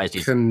 I'm surprised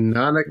he's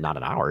Canonic. not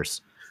in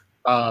ours.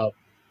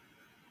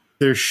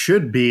 There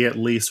should be at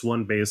least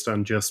one based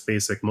on just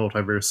basic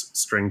multiverse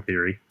string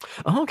theory,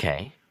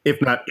 Okay.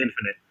 if not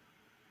infinite.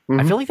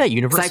 I feel like that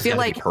universe I is feel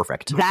going like to be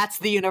perfect. that's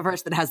the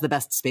universe that has the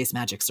best space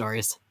magic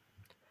stories.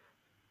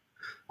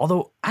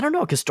 Although, I don't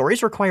know, because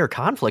stories require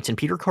conflict, and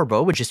Peter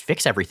Corbeau would just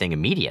fix everything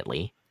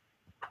immediately.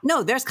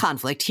 No, there's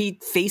conflict. He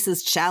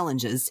faces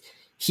challenges.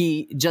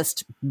 He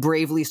just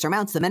bravely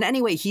surmounts them. And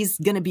anyway, he's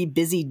going to be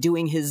busy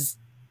doing his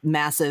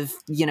massive,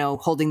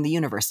 holding the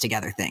universe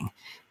together thing.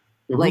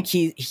 Like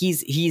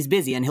he's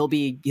busy, and he'll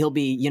be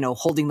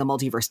holding the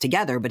multiverse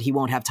together, but he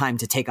won't have time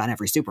to take on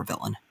every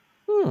supervillain.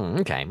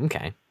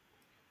 Okay.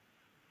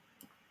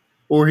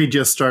 Or he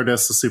just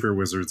Stardust the Super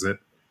Wizards it.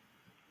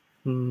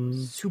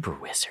 Super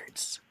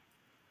Wizards.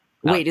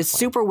 Wait, is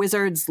Super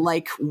Wizards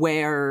like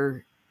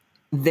where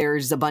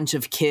there's a bunch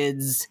of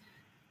kids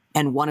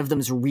and one of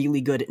them's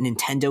really good at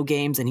Nintendo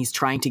games and he's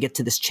trying to get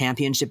to this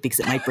championship because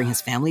it might bring his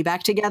family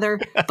back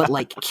together, but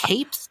like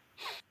capes?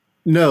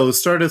 No,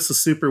 Stardust the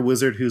Super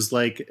Wizard, who's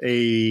like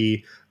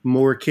a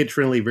more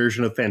kid-friendly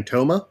version of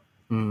Phantoma,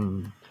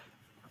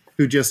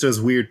 who just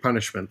does weird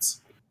punishments.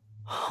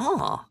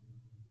 Huh.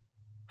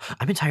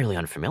 I'm entirely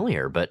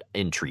unfamiliar, but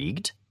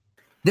intrigued.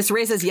 This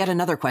raises yet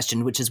another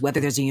question, which is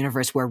whether there's a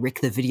universe where Rick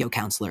the Video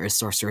Counselor is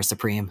Sorcerer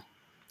Supreme.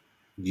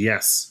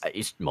 Yes.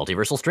 It's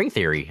multiversal string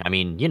theory. I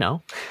mean,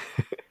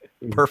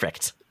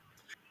 perfect.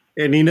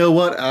 And you know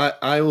what?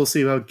 I will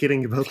see about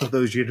getting both of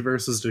those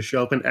universes to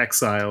show up in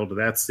Exiled.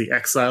 That's the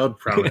Exiled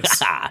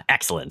promise.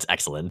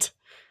 Excellent.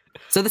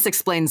 So this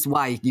explains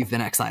why you've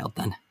been exiled,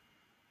 then.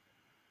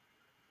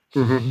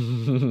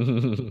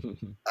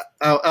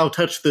 I'll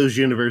touch those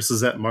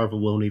universes that Marvel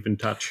won't even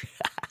touch.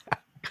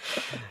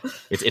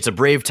 It's a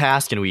brave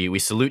task, and we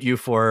salute you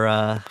for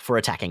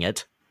attacking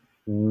it.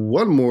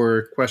 One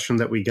more question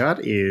that we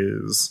got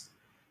is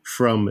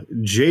from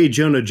J.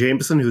 Jonah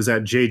Jameson, who's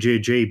at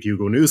JJJ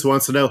Bugle News, who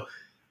wants to know,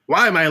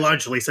 why am I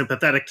largely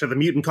sympathetic to the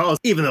mutant cause,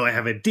 even though I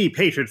have a deep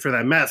hatred for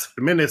that masked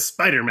menace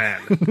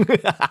Spider-Man?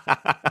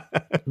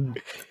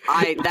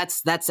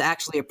 That's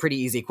actually a pretty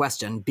easy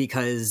question,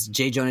 because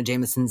J. Jonah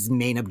Jameson's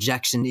main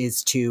objection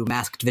is to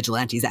masked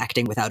vigilantes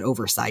acting without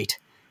oversight.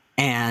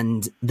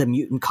 And the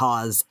mutant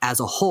cause as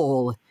a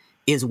whole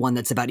is one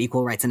that's about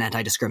equal rights and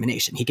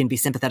anti-discrimination. He can be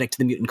sympathetic to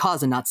the mutant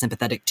cause and not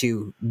sympathetic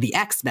to the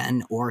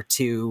X-Men or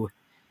to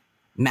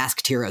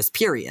masked heroes,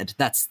 period.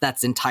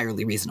 That's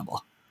entirely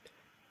reasonable.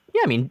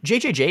 Yeah, I mean,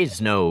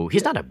 JJJ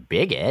he's not a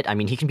bigot. I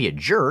mean, he can be a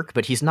jerk,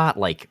 but he's not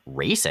like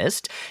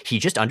racist. He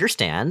just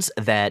understands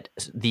that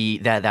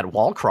that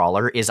wall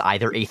crawler is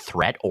either a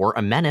threat or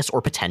a menace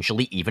or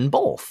potentially even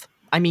both.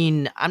 I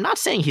mean, I'm not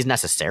saying he's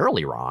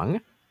necessarily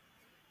wrong.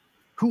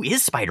 Who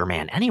is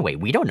Spider-Man anyway?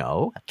 We don't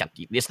know.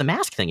 It's the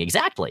mask thing,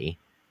 exactly.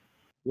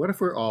 What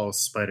if we're all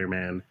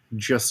Spider-Man,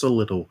 just a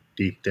little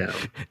deep down?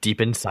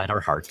 Deep inside our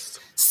hearts.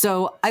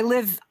 So I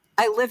live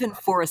in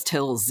Forest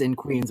Hills in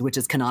Queens, which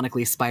is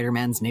canonically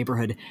Spider-Man's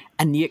neighborhood,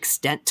 and the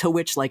extent to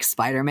which like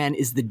Spider-Man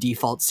is the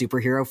default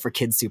superhero for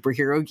kids'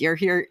 superhero gear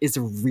here is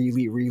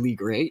really, really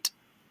great.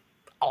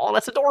 Oh,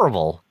 that's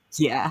adorable.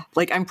 Yeah,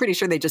 like I'm pretty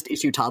sure they just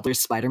issue toddlers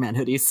Spider-Man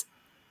hoodies.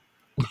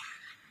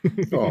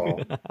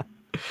 Oh.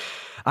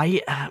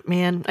 I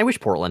wish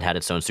Portland had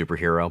its own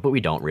superhero, but we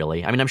don't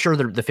really. I mean, I'm sure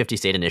the 50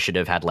 State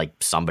Initiative had like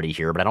somebody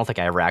here, but I don't think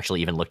I ever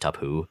actually even looked up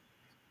who.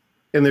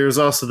 And there's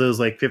also those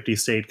like 50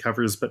 state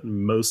covers, but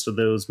most of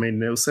those made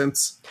no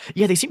sense.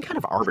 Yeah, they seem kind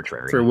of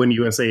arbitrary. For when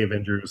USA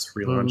Avengers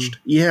relaunched.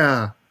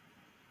 Yeah.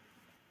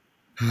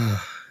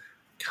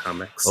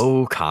 Comics.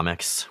 Oh,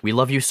 comics. We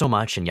love you so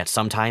much, and yet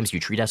sometimes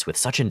you treat us with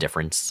such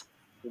indifference.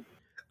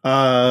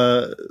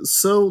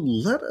 So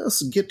let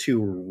us get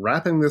to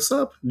wrapping this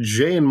up.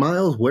 Jay and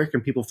Miles, where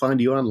can people find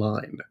you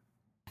online?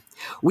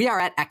 We are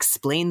at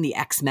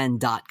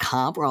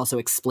explainthexmen.com. We're also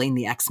Explain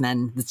the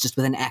X-Men, that's just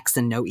with an X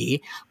and no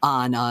E,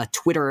 on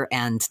Twitter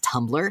and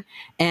Tumblr.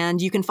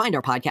 And you can find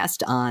our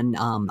podcast on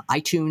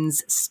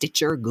iTunes,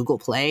 Stitcher, Google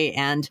Play,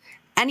 and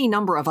any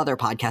number of other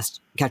podcast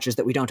catchers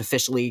that we don't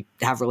officially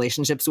have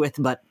relationships with,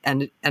 but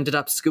ended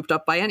up scooped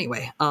up by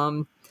anyway.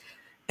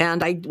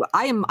 And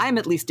I'm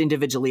at least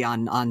individually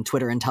on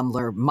Twitter and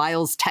Tumblr.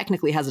 Miles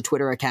technically has a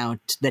Twitter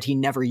account that he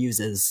never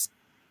uses.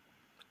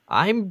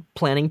 I'm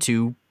planning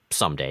to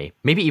someday,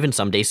 maybe even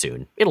someday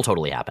soon. It'll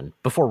totally happen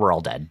before we're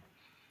all dead.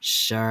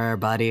 Sure,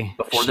 buddy.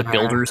 Before the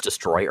builders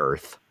destroy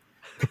Earth.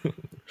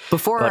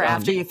 Before or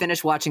after you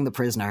finish watching The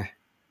Prisoner?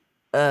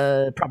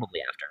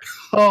 Probably after.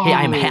 Oh. Hey,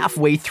 I'm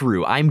halfway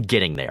through. I'm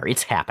getting there.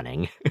 It's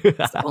happening.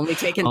 It's only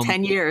taken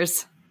 10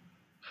 years.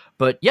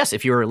 But yes,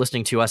 if you're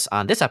listening to us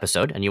on this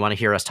episode and you want to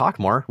hear us talk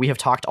more, we have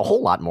talked a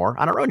whole lot more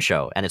on our own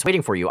show, and it's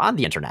waiting for you on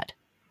the internet.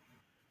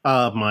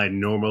 My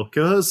normal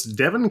co-host,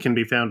 Devin, can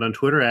be found on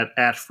Twitter at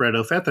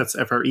FreddoFett. That's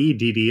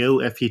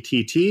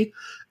FreddoFett.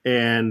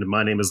 And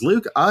my name is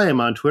Luke. I am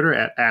on Twitter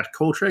at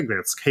Koltreg.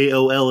 That's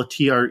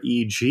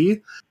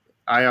KOLTREG.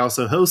 I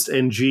also host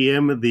and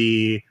GM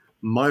the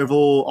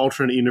Marvel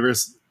Alternate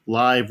Universe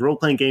live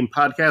role-playing game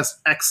podcast,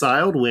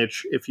 Exiled,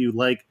 which, if you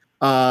like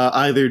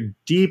either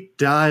deep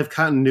dive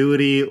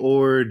continuity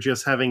or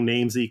just having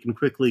names that you can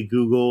quickly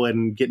Google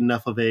and get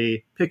enough of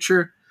a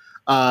picture.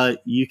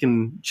 You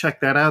can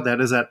check that out.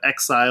 That is at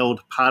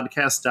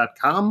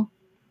exiledpodcast.com.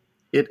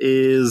 It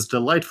is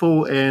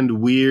delightful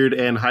and weird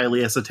and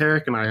highly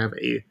esoteric, and I have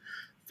a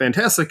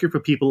fantastic group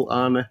of people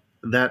on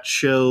that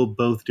show,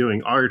 both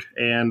doing art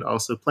and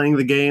also playing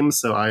the game,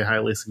 so I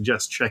highly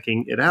suggest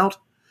checking it out.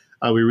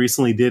 We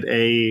recently did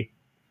a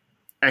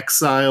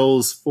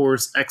Exiles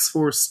Force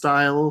X-Force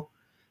style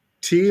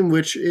team,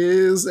 which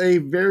is a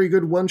very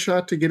good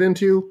one-shot to get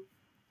into.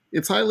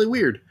 It's highly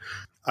weird.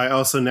 I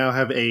also now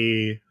have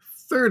a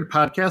third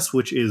podcast,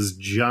 which is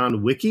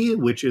John Wiki,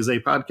 which is a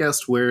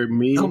podcast where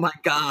me... Oh my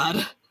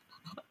god.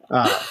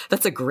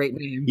 That's a great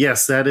name.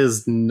 Yes, that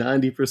is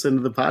 90%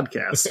 of the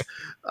podcast,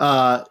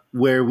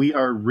 where we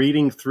are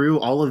reading through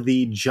all of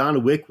the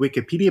John Wick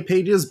Wikipedia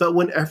pages, but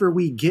whenever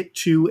we get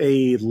to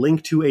a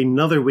link to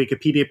another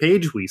Wikipedia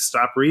page, we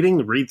stop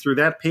reading, read through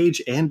that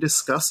page, and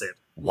discuss it.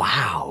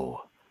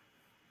 Wow.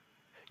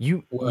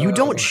 You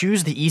don't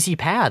choose the easy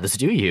paths,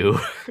 do you?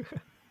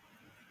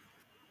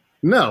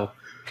 No.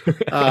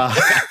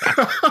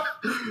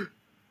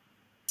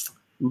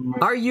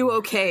 Are you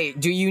okay?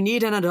 Do you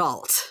need an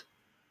adult?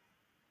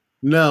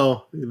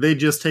 No, they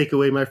just take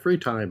away my free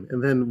time.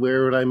 And then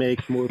where would I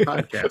make more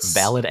podcasts?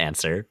 Valid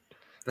answer.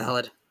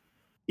 Valid.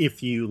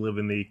 If you live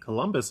in the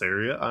Columbus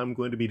area, I'm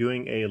going to be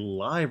doing a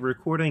live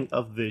recording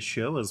of this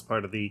show as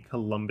part of the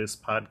Columbus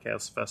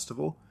Podcast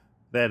Festival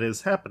that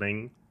is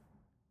happening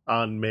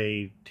on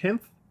May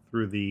 10th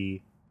through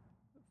the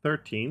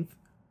 13th.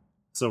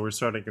 So we're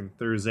starting on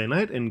Thursday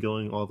night and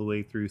going all the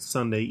way through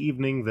Sunday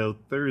evening, though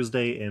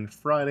Thursday and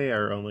Friday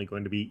are only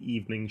going to be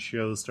evening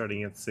shows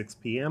starting at 6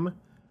 p.m.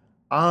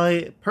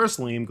 I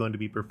personally am going to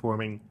be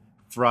performing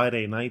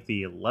Friday night,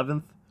 the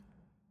 11th,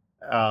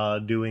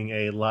 doing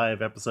a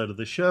live episode of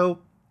the show.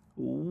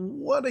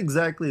 What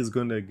exactly is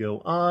going to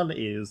go on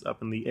is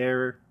up in the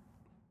air,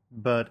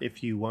 but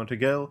if you want to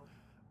go,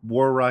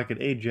 War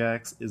Rocket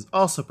Ajax is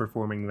also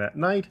performing that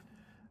night,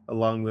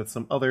 along with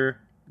some other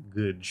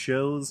good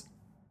shows.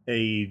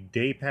 A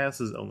day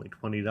pass is only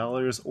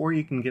 $20, or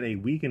you can get a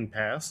weekend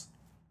pass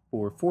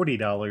for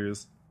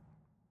 $40.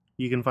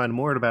 You can find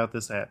more about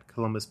this at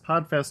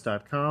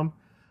columbuspodfest.com.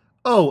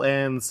 Oh,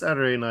 and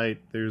Saturday night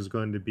there's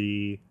going to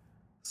be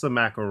some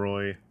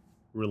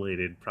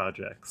McElroy-related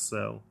projects,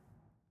 so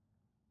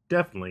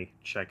definitely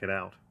check it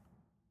out.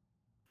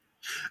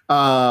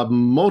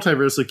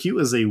 Multiversal Q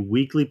is a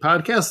weekly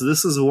podcast.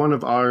 This is one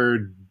of our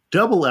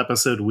double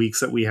episode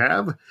weeks that we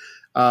have.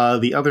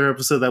 The other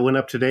episode that went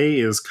up today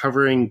is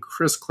covering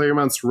Chris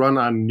Claremont's run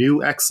on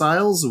New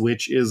Exiles,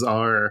 which is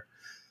our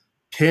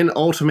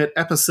penultimate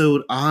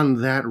episode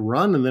on that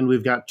run, and then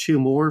we've got two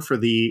more for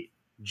the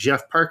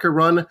Jeff Parker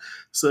run.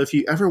 So if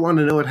you ever want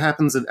to know what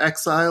happens in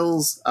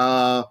Exiles,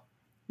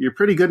 you're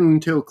pretty good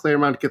until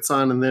Claremont gets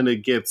on, and then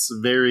it gets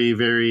very,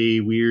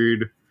 very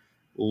weird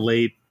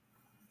late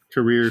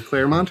career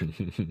Claremont.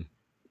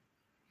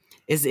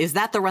 Is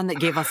that the run that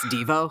gave us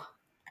Devo?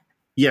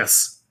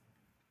 Yes.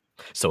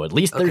 So at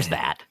least there's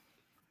that.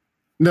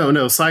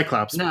 No,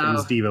 Cyclops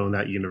becomes Devo in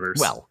that universe.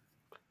 Well,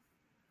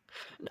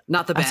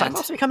 not the band.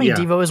 Cyclops becoming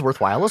Devo is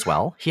worthwhile as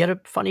well. He had a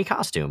funny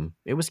costume.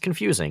 It was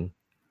confusing.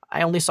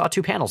 I only saw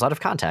 2 panels out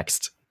of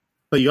context.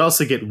 But you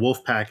also get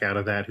Wolfpack out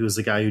of that, who's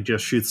the guy who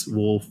just shoots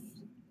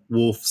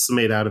wolves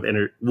made out of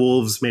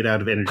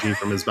energy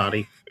from his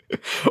body.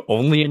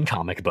 Only in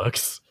comic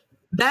books.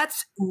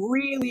 That's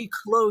really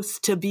close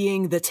to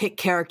being the Tick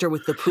character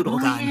with the poodle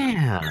gun.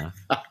 Yeah.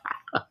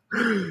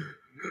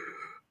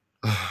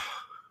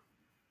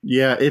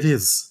 Yeah, it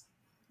is.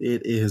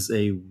 It is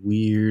a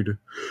weird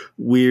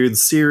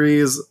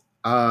series.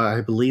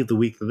 I believe the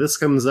week that this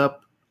comes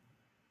up,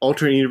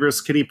 Alternate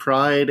Universe Kitty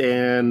Pryde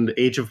and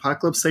Age of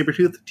Apocalypse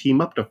Sabretooth team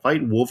up to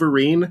fight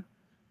Wolverine,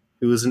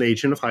 who is an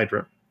agent of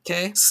Hydra.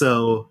 Okay.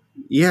 So,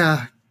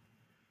 yeah,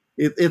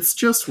 it's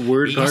just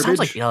word garbage. It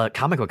sounds like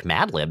comic book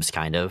Mad Libs,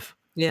 kind of.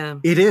 Yeah.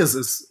 It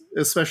is,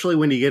 especially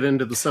when you get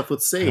into the stuff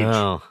with Sage.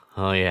 Oh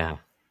yeah.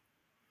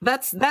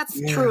 That's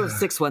true of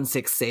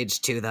 616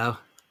 Sage too, though.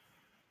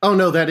 Oh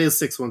no, that is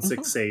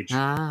 616 Sage.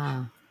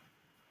 Ah.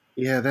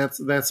 Yeah,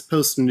 that's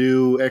post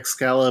New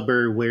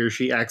Excalibur, where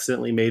she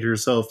accidentally made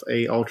herself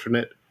a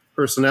alternate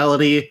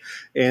personality,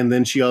 and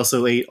then she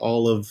also ate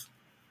all of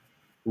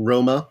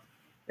Roma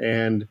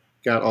and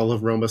got all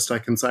of Roma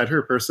stuck inside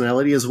her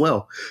personality as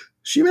well.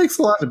 She makes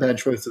a lot of bad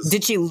choices.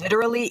 Did she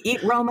literally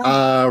eat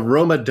Roma?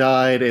 Roma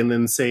died, and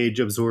then Sage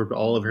absorbed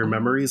all of her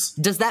memories.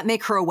 Does that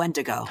make her a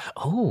Wendigo?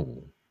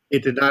 Oh.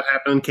 It did not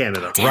happen in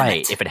Canada. Damn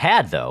right. it. If it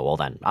had, though, well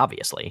then,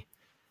 obviously.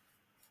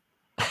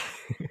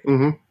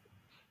 Mm-hmm.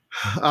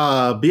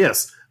 But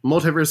yes,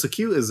 Multiversal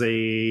Q is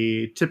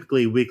a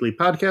typically weekly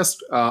podcast.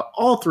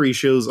 All 3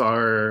 shows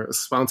are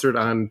sponsored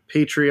on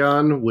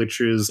Patreon,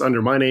 which is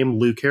under my name,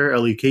 Luke Herr,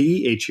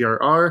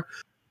 LukeHerr.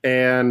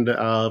 And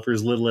for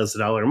as little as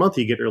 $1 a month,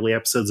 you get early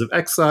episodes of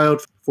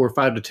Exiled. For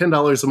 $5 to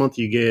 $10 a month,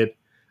 you get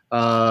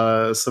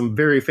some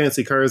very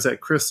fancy cards that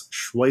Chris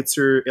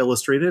Schweitzer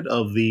illustrated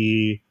of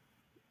the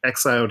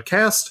Exiled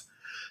cast.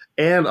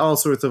 and all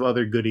sorts of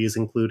other goodies,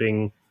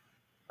 including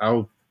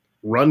I'll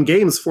run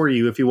games for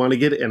you if you want to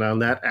get in on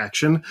that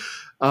action.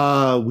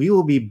 We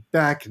will be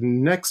back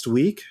next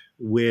week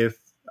with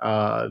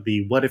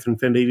the What If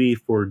Infinity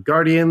for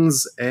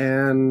Guardians,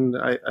 and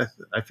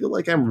I feel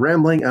like I'm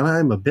rambling and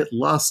I'm a bit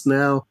lost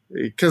now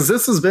because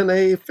this has been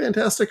a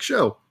fantastic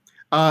show.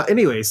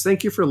 Anyways,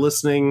 thank you for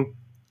listening.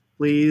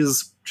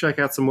 Please check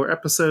out some more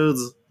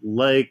episodes,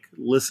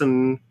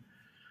 listen,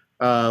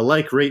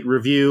 rate,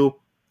 review.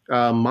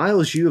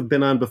 Miles, you have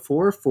been on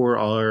before for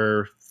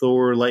our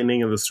Thor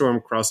Lightning and the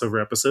Storm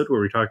crossover episode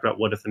where we talked about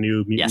what if the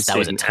new mutants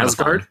stayed in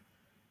Asgard.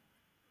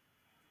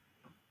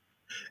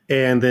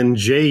 And then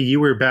Jay,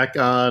 you were back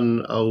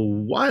on a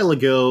while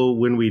ago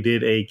when we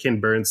did a Ken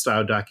Burns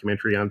style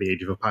documentary on the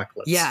Age of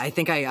Apocalypse. Yeah, I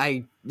think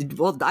I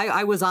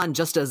was on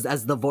just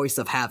as the voice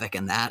of Havoc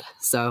in that.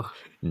 So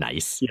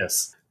nice.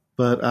 Yes.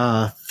 But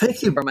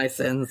thank you for my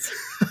sins.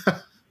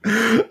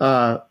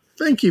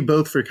 Thank you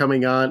both for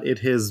coming on. It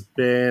has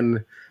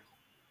been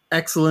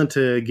excellent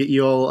to get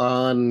you all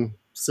on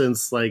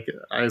since, like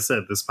I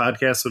said, this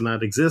podcast would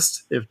not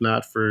exist if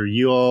not for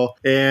you all.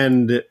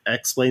 And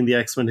Explain the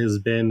X-Men has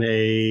been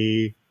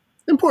a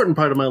important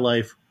part of my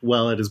life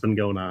while it has been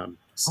going on.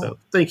 So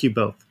thank you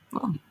both.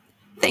 Well,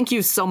 thank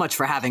you so much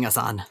for having us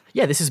on.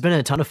 Yeah, this has been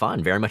a ton of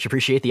fun. Very much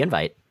appreciate the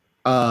invite.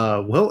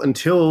 Well,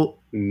 until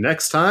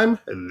next time,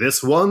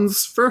 this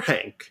one's for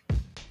Hank.